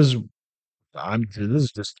 I mean, this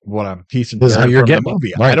is just what I'm piecing together from you're the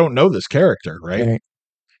movie. Right. I don't know this character, right?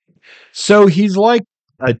 So he's like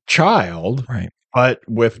a child, but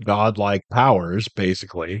with godlike powers,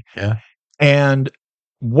 basically. Yeah. And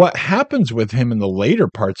what happens with him in the later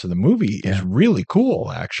parts of the movie is really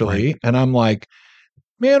cool, actually. And I'm like,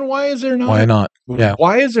 man, why is there not? Why not? Yeah.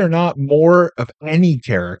 Why is there not more of any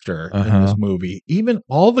character in this movie? Even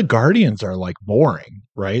all the Guardians are like boring,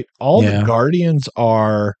 right? All the Guardians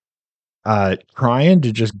are trying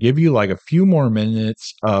to just give you like a few more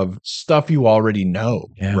minutes of stuff you already know,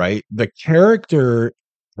 right? The character,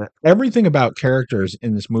 everything about characters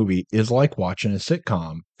in this movie is like watching a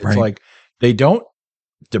sitcom. It's like they don't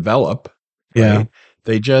develop. Right?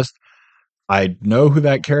 They just, I know who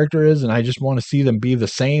that character is, and I just want to see them be the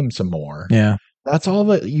same some more. Yeah. That's all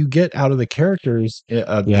that you get out of the characters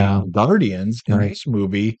of the Guardians in this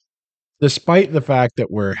movie, despite the fact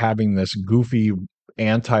that we're having this goofy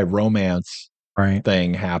anti-romance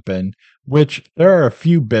thing happen, which there are a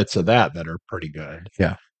few bits of that are pretty good.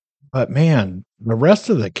 Yeah. But man, the rest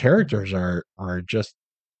of the characters are just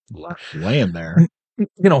laying there.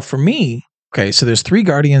 For me, okay, so there's 3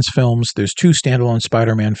 Guardians films. There's 2 standalone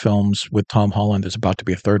Spider-Man films with Tom Holland. There's about to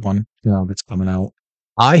be a third one, that's coming out.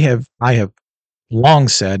 I have long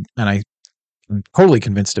said, and I'm totally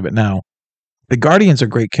convinced of it now, the Guardians are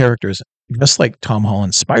great characters, just like Tom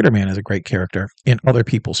Holland's Spider-Man is a great character in other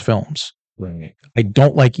people's films. Right. I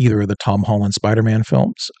don't like either of the Tom Holland Spider-Man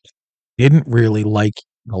films. Didn't really like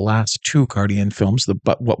the last 2 Guardian films,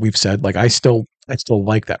 but what we've said, like I still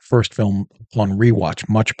like that first film on rewatch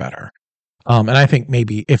much better. And I think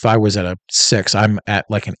maybe if I was at a 6, I'm at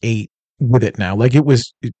like an 8 with it now. Like, it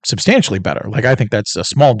was substantially better. Like, I think that's a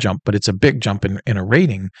small jump, but it's a big jump in a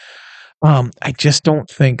rating. I just don't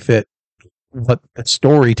think that what the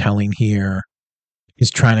storytelling here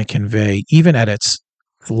is trying to convey, even at its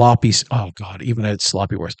sloppy, oh God, even at its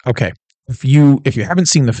sloppy worst. Okay. If you haven't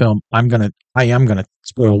seen the film, I am gonna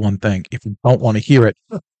spoil one thing. If you don't want to hear it,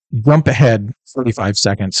 jump ahead 45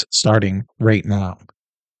 seconds starting right now.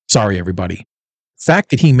 Sorry, everybody. The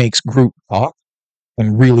fact that he makes Groot talk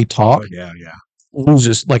and really talk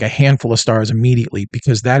loses like a handful of stars immediately,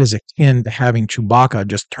 because that is akin to having Chewbacca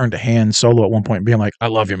just turn to Han Solo at one point and being like, I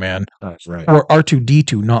love you, man. That's right. Or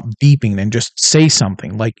R2-D2 not beeping and just say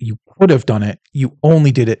something. Like, you could have done it. You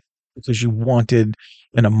only did it because you wanted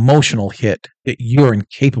an emotional hit that you're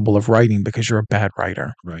incapable of writing because you're a bad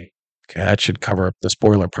writer. Right. Okay, that should cover up the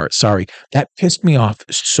spoiler part. Sorry. That pissed me off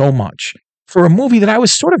so much for a movie that I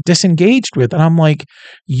was sort of disengaged with. And I'm like,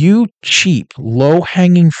 you cheap,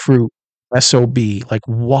 low-hanging fruit SOB. Like,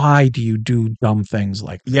 why do you do dumb things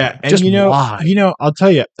like that? Yeah, and just why? I'll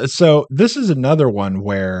tell you. So this is another one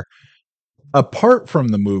where, apart from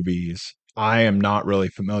the movies, I am not really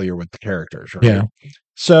familiar with the characters, right? Yeah.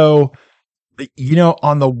 So,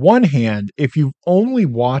 on the one hand, if you've only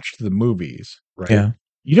watched the movies, right? Yeah.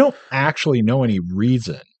 You don't actually know any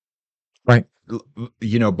reason, right?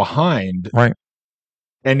 Behind right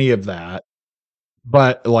any of that.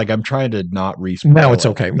 But like, I'm trying to not re-spoil. No, it's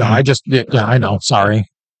okay. No, I just I know. Sorry.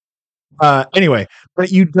 Anyway,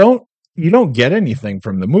 but you don't get anything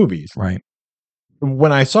from the movies, right?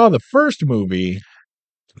 When I saw the first movie,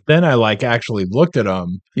 then I actually looked at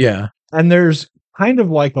them. Yeah, and there's kind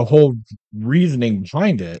of like a whole reasoning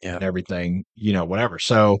behind it and everything, whatever.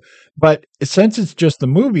 So, but since it's just the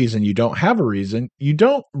movies and you don't have a reason, you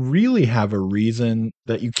don't really have a reason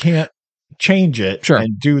that you can't change it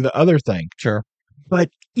and do the other thing. Sure. But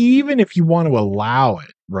even if you want to allow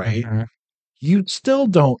it, right, you still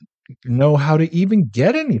don't know how to even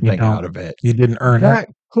get anything out of it. You didn't earn that.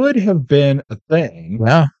 That could have been a thing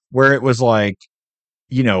where it was like,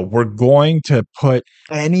 we're going to put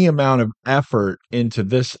any amount of effort into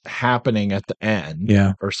this happening at the end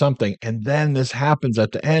or something. And then this happens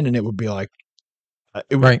at the end, and it would be like,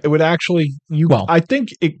 it would actually, I think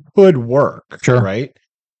it could work. Sure. Right.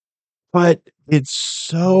 But it's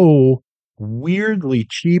so weirdly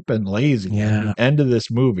cheap and lazy at the end of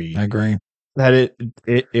this movie. I agree. That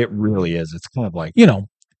it really is. It's kind of like,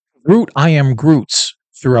 Groot, I am Groots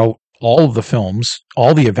throughout all of the films,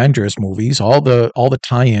 all the Avengers movies, all the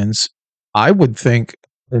tie-ins. I would think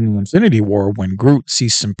in Infinity War, when Groot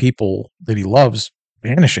sees some people that he loves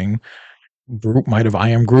vanishing, Groot might have I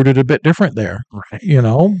am Grooted a bit different there.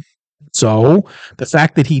 Right. So the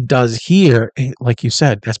fact that he does here, like you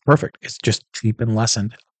said, that's perfect. It's just cheap and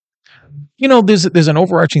lessened. There's an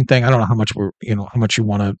overarching thing. I don't know how much how much you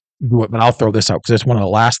want to do it, but I'll throw this out because it's one of the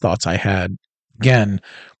last thoughts I had. Again,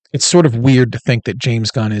 it's sort of weird to think that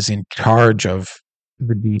James Gunn is in charge of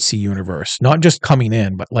the DC universe, not just coming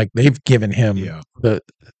in, but like they've given him the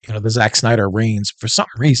Zack Snyder reins for some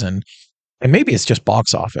reason, and maybe it's just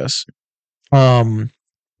box office.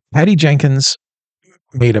 Patty Jenkins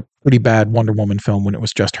made a pretty bad Wonder Woman film when it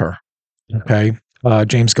was just her. Okay.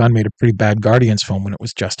 James Gunn made a pretty bad Guardians film when it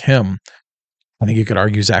was just him. I think you could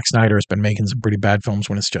argue Zack Snyder has been making some pretty bad films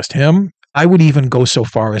when it's just him. I would even go so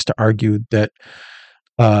far as to argue that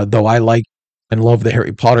though I like and love the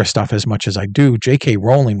Harry Potter stuff as much as I do, J.K.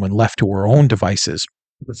 Rowling, when left to her own devices,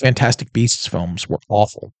 the Fantastic Beasts films were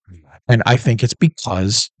awful. And I think it's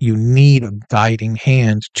because you need a guiding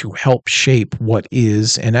hand to help shape what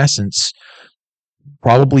is, in essence,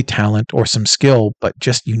 probably talent or some skill, but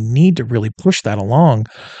just you need to really push that along.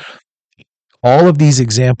 All of these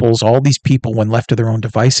examples, all these people, when left to their own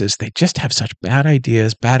devices, they just have such bad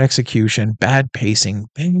ideas, bad execution, bad pacing,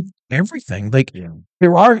 everything. Like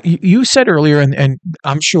there are, you said earlier, and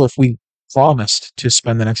I'm sure if we promised to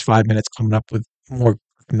spend the next 5 minutes coming up with more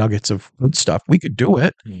nuggets of good stuff, we could do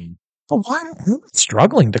it. But why am I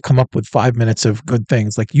struggling to come up with 5 minutes of good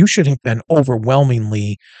things? Like, you should have been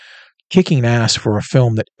overwhelmingly kicking ass for a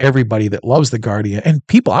film that everybody that loves the Guardian, and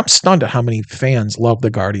people, I'm stunned at how many fans love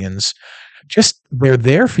the Guardians. Just, they're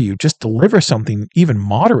there for you. Just deliver something even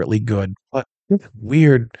moderately good. But this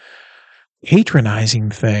weird patronizing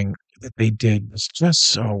thing that they did was just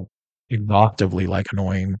so exhaustively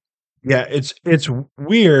annoying. Yeah, it's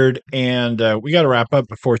weird, and we got to wrap up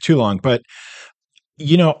before too long. But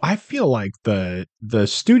I feel like the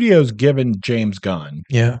studio's given James Gunn,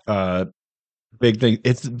 big thing.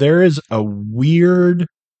 There is a weird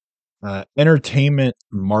entertainment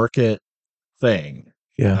market thing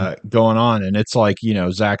going on. And it's like,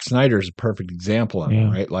 Zack Snyder's a perfect example of it,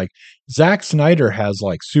 right? Like Zack Snyder has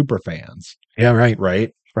like super fans. Yeah, right.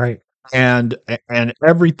 Right. And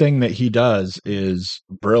everything that he does is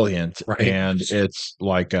brilliant. Right. And it's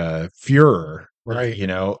like a furor. Right.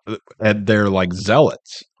 And they're like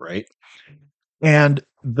zealots, right? And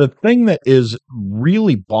the thing that is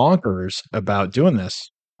really bonkers about doing this,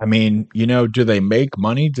 I mean, do they make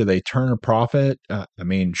money? Do they turn a profit? I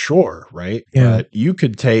mean, sure, right? Yeah. But you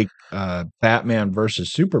could take Batman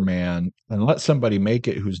versus Superman and let somebody make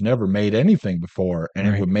it who's never made anything before, and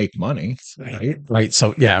it would make money, right? Right.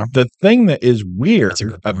 So, yeah. The thing that is weird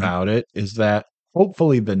about it is that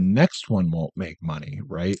hopefully the next one won't make money,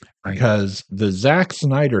 right? Because the Zack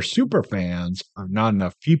Snyder super fans are not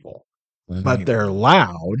enough people. But they're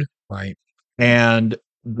loud. Right. And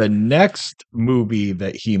the next movie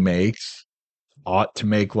that he makes ought to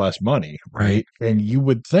make less money. Right. And you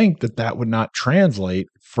would think that would not translate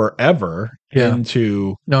forever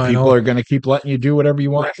into people are going to keep letting you do whatever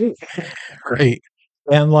you want to do. Right.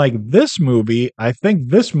 And like this movie, I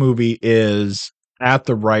think this movie is at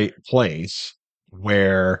the right place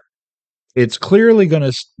where it's clearly going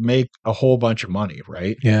to make a whole bunch of money,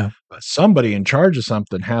 right? Yeah. But somebody in charge of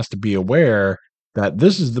something has to be aware that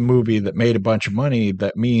this is the movie that made a bunch of money.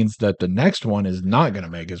 That means that the next one is not going to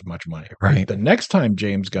make as much money, right? The next time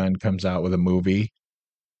James Gunn comes out with a movie,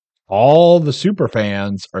 all the super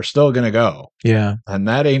fans are still going to go. Yeah. And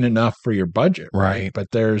that ain't enough for your budget, right? But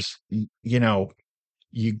there's,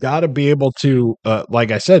 you got to be able to,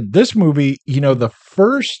 like I said, this movie, the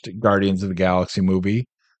first Guardians of the Galaxy movie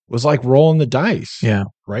was like rolling the dice. Yeah.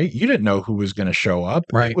 Right. You didn't know who was going to show up.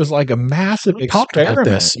 Right. It was like a massive experiment.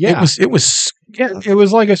 This. Yeah. It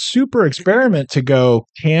was like a super experiment to go,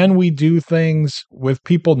 can we do things with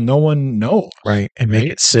people no one knows? Right. And make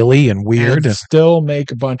it silly and weird and still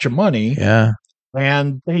make a bunch of money. Yeah.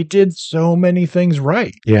 And they did so many things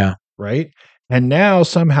right. Yeah. Right. And now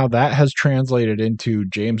somehow that has translated into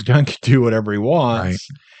James Gunn can do whatever he wants.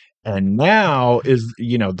 Right. And now is,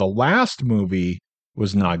 the last movie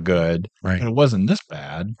was not good. Right. And it wasn't this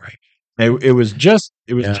bad. Right. It was just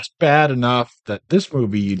bad enough that this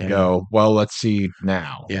movie you'd go, well, let's see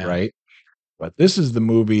now. Yeah. Right. But this is the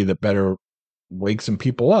movie that better wake some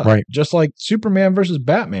people up. Right. Just like Superman versus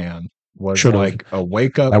Batman was like a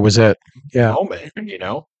wake up. That was it. Yeah. Moment,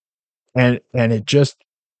 And it just,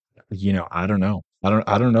 I don't know.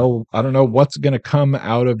 I don't know what's going to come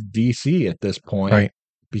out of DC at this point. Right.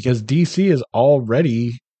 Because DC is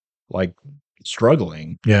already like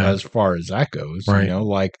struggling as far as that goes. Right.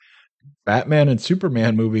 Like Batman and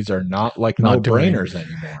Superman movies are not like no-brainers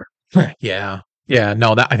anymore. Yeah. Yeah.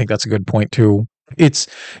 No, I think that's a good point too. It's,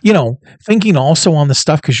 thinking also on the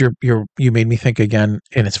stuff, because you made me think again,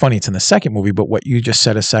 and it's funny, it's in the second movie, but what you just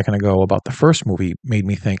said a second ago about the first movie made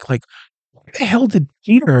me think, like, what the hell did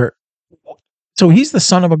Peter? So he's the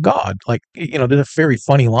son of a god. Like, there's a very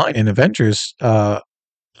funny line in Avengers,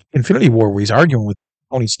 Infinity War, where he's arguing with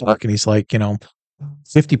Tony Stark, and he's like,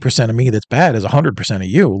 50% of me that's bad is 100% of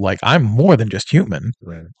you. Like, I'm more than just human.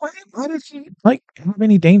 Right. Why does he have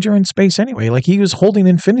any danger in space anyway? Like, he was holding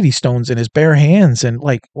Infinity Stones in his bare hands, and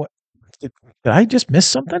like, what? Did I just miss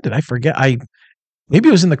something? Did I forget? Maybe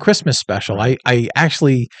it was in the Christmas special. Right. I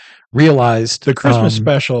actually realized the Christmas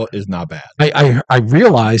special is not bad. I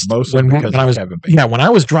realized when I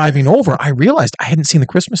was driving over, I realized I hadn't seen the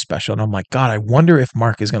Christmas special, and I'm like, God, I wonder if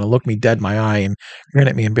Mark is going to look me dead in my eye and grin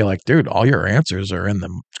at me and be like, dude, all your answers are in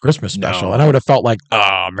the Christmas special. No. And I would have felt like,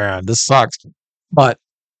 oh man, this sucks. But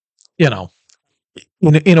in a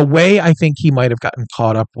way, I think he might have gotten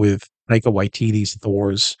caught up with Taika Waititi's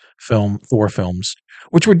Thor films,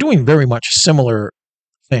 which were doing very much similar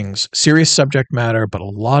things, serious subject matter, but a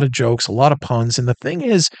lot of jokes, a lot of puns. And the thing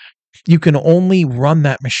is, you can only run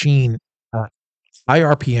that machine at high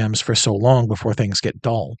RPMs for so long before things get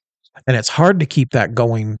dull. And it's hard to keep that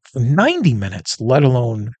going for 90 minutes, let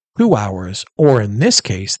alone 2 hours. Or in this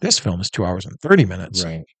case, this film is 2 hours and 30 minutes.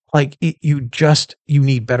 Right. Like you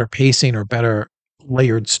need better pacing or better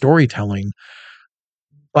layered storytelling.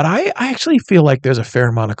 But I actually feel like there's a fair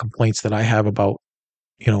amount of complaints that I have about,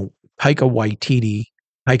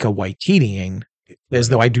 Taika Waititiing as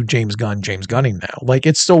though I do James Gunning now. Like,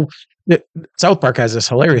 it's so South Park has this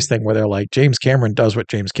hilarious thing where they're like, James Cameron does what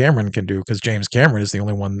James Cameron can do because James Cameron is the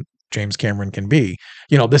only one James Cameron can be.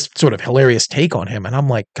 This sort of hilarious take on him. And I'm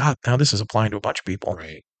like, God, now this is applying to a bunch of people.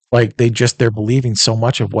 Right. Like, they're believing so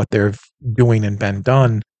much of what they're doing and been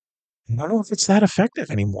done. I don't know if it's that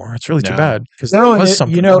effective anymore. It's really too bad. Because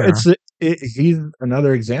he's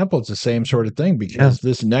another example. It's the same sort of thing because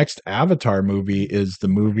this next Avatar movie is the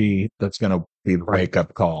movie that's going to be the wake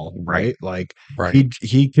up call, right? Like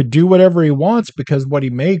he could do whatever he wants because what he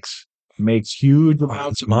makes huge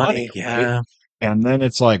amounts of money. Yeah. Right? And then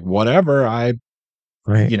it's like, whatever,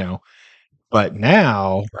 you know, but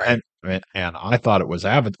now, and I thought it was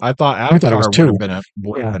Avatar. I thought Avatar would have been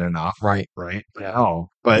enough. Right. Right. No,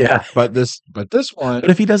 but this one, but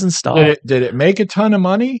if he doesn't stop, did it make a ton of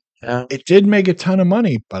money? Yeah. It did make a ton of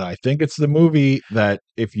money, but I think it's the movie that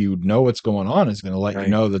if you know what's going on is going to let you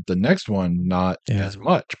know that the next one, not as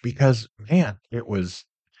much, because man, it was,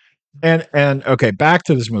 and okay, back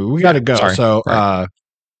to this movie. We got to go. Sorry. So,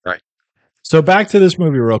 so back to this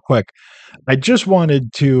movie real quick. I just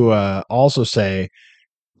wanted to also say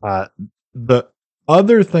the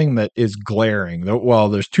other thing that is glaring, well,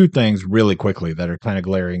 there's two things really quickly that are kind of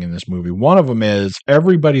glaring in this movie. One of them is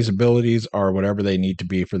everybody's abilities are whatever they need to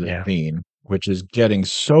be for the scene, which is getting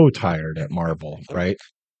so tired at Marvel, right?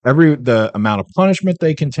 The amount of punishment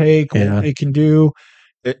they can take, what they can do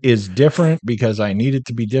is different because I need it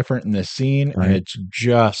to be different in this scene, and it's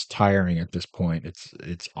just tiring at this point.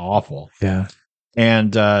 It's awful. Yeah.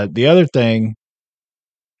 And the other thing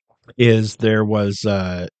is there was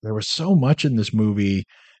so much in this movie,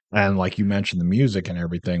 and like you mentioned, the music and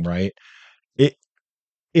everything, right?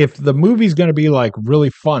 If the movie's going to be like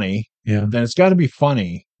really funny, then it's got to be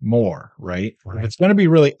funny more, right? If it's going to be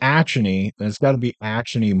really actiony, then it's got to be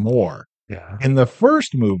actiony more. Yeah. In the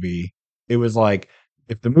first movie, it was like,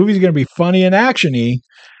 if the movie's going to be funny and actiony,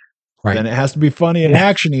 then it has to be funny and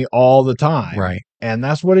actiony all the time. Right. And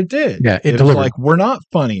that's what it did. Yeah. It was like, we're not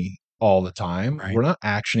funny all the time. We're not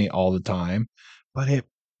actiony all the time, but it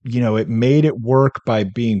made it work by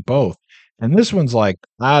being both. And this one's like,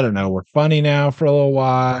 I don't know, we're funny now for a little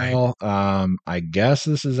while. I guess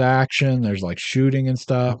this is action. There's like shooting and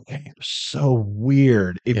stuff. So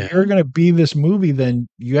weird. If you're going to be this movie, then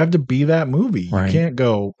you have to be that movie. You can't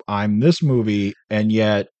go, I'm this movie, and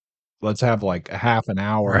yet let's have like a half an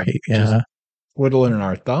hour just twiddling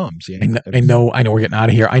our thumbs. I know we're getting out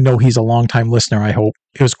of here. I know he's a longtime listener. I hope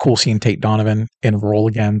it was cool seeing Tate Donovan in a role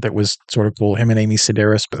again. That was sort of cool. Him and Amy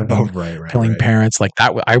Sedaris killing parents like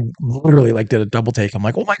that. I literally like did a double take. I'm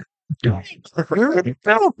like, oh my God.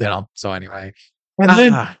 So anyway, and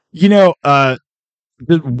then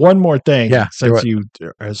one more thing. Since you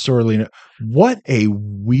sorely know, what a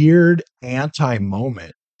weird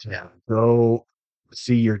moment. Go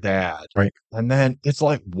see your dad, right? And then it's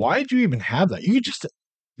like, why'd you even have that? You just,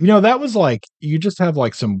 that was like, you just have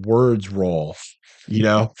like some words roll,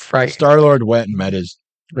 right? Star-Lord went and met his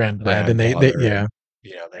granddad, and they they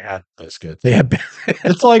had biscuits. They had.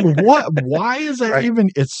 It's like, what? Why is that even?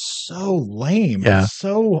 It's so lame. Yeah. It's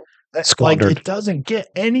so squandered. Like it doesn't get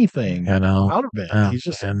anything out of it. He's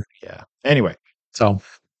just Anyway, so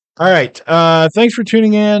all right. Thanks for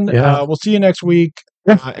tuning in. We'll see you next week.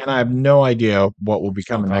 And I have no idea what will be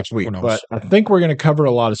coming next week, but I think we're going to cover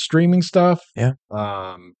a lot of streaming stuff. Yeah.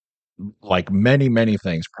 Like many, many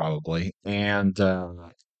things probably. And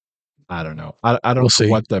I don't know. I don't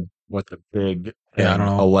know what the big I don't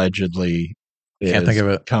know. Allegedly is Can't think of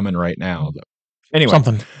it coming right now. Anyway,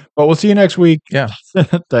 something. But we'll see you next week. Yeah.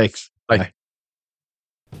 Thanks. Bye.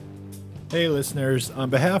 Hey listeners, on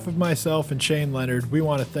behalf of myself and Shane Leonard, we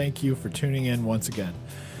want to thank you for tuning in once again.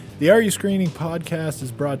 The Are You Screening podcast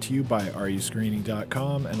is brought to you by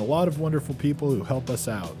areyouscreening.com and a lot of wonderful people who help us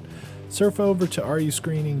out. Surf over to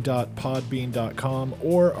areyouscreening.podbean.com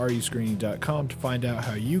or areyouscreening.com to find out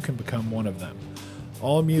how you can become one of them.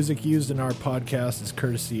 All music used in our podcast is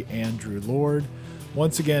courtesy Andrew Lord.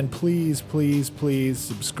 Once again, please, please, please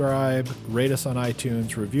subscribe, rate us on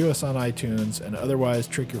iTunes, review us on iTunes, and otherwise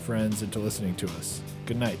trick your friends into listening to us.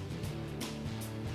 Good night.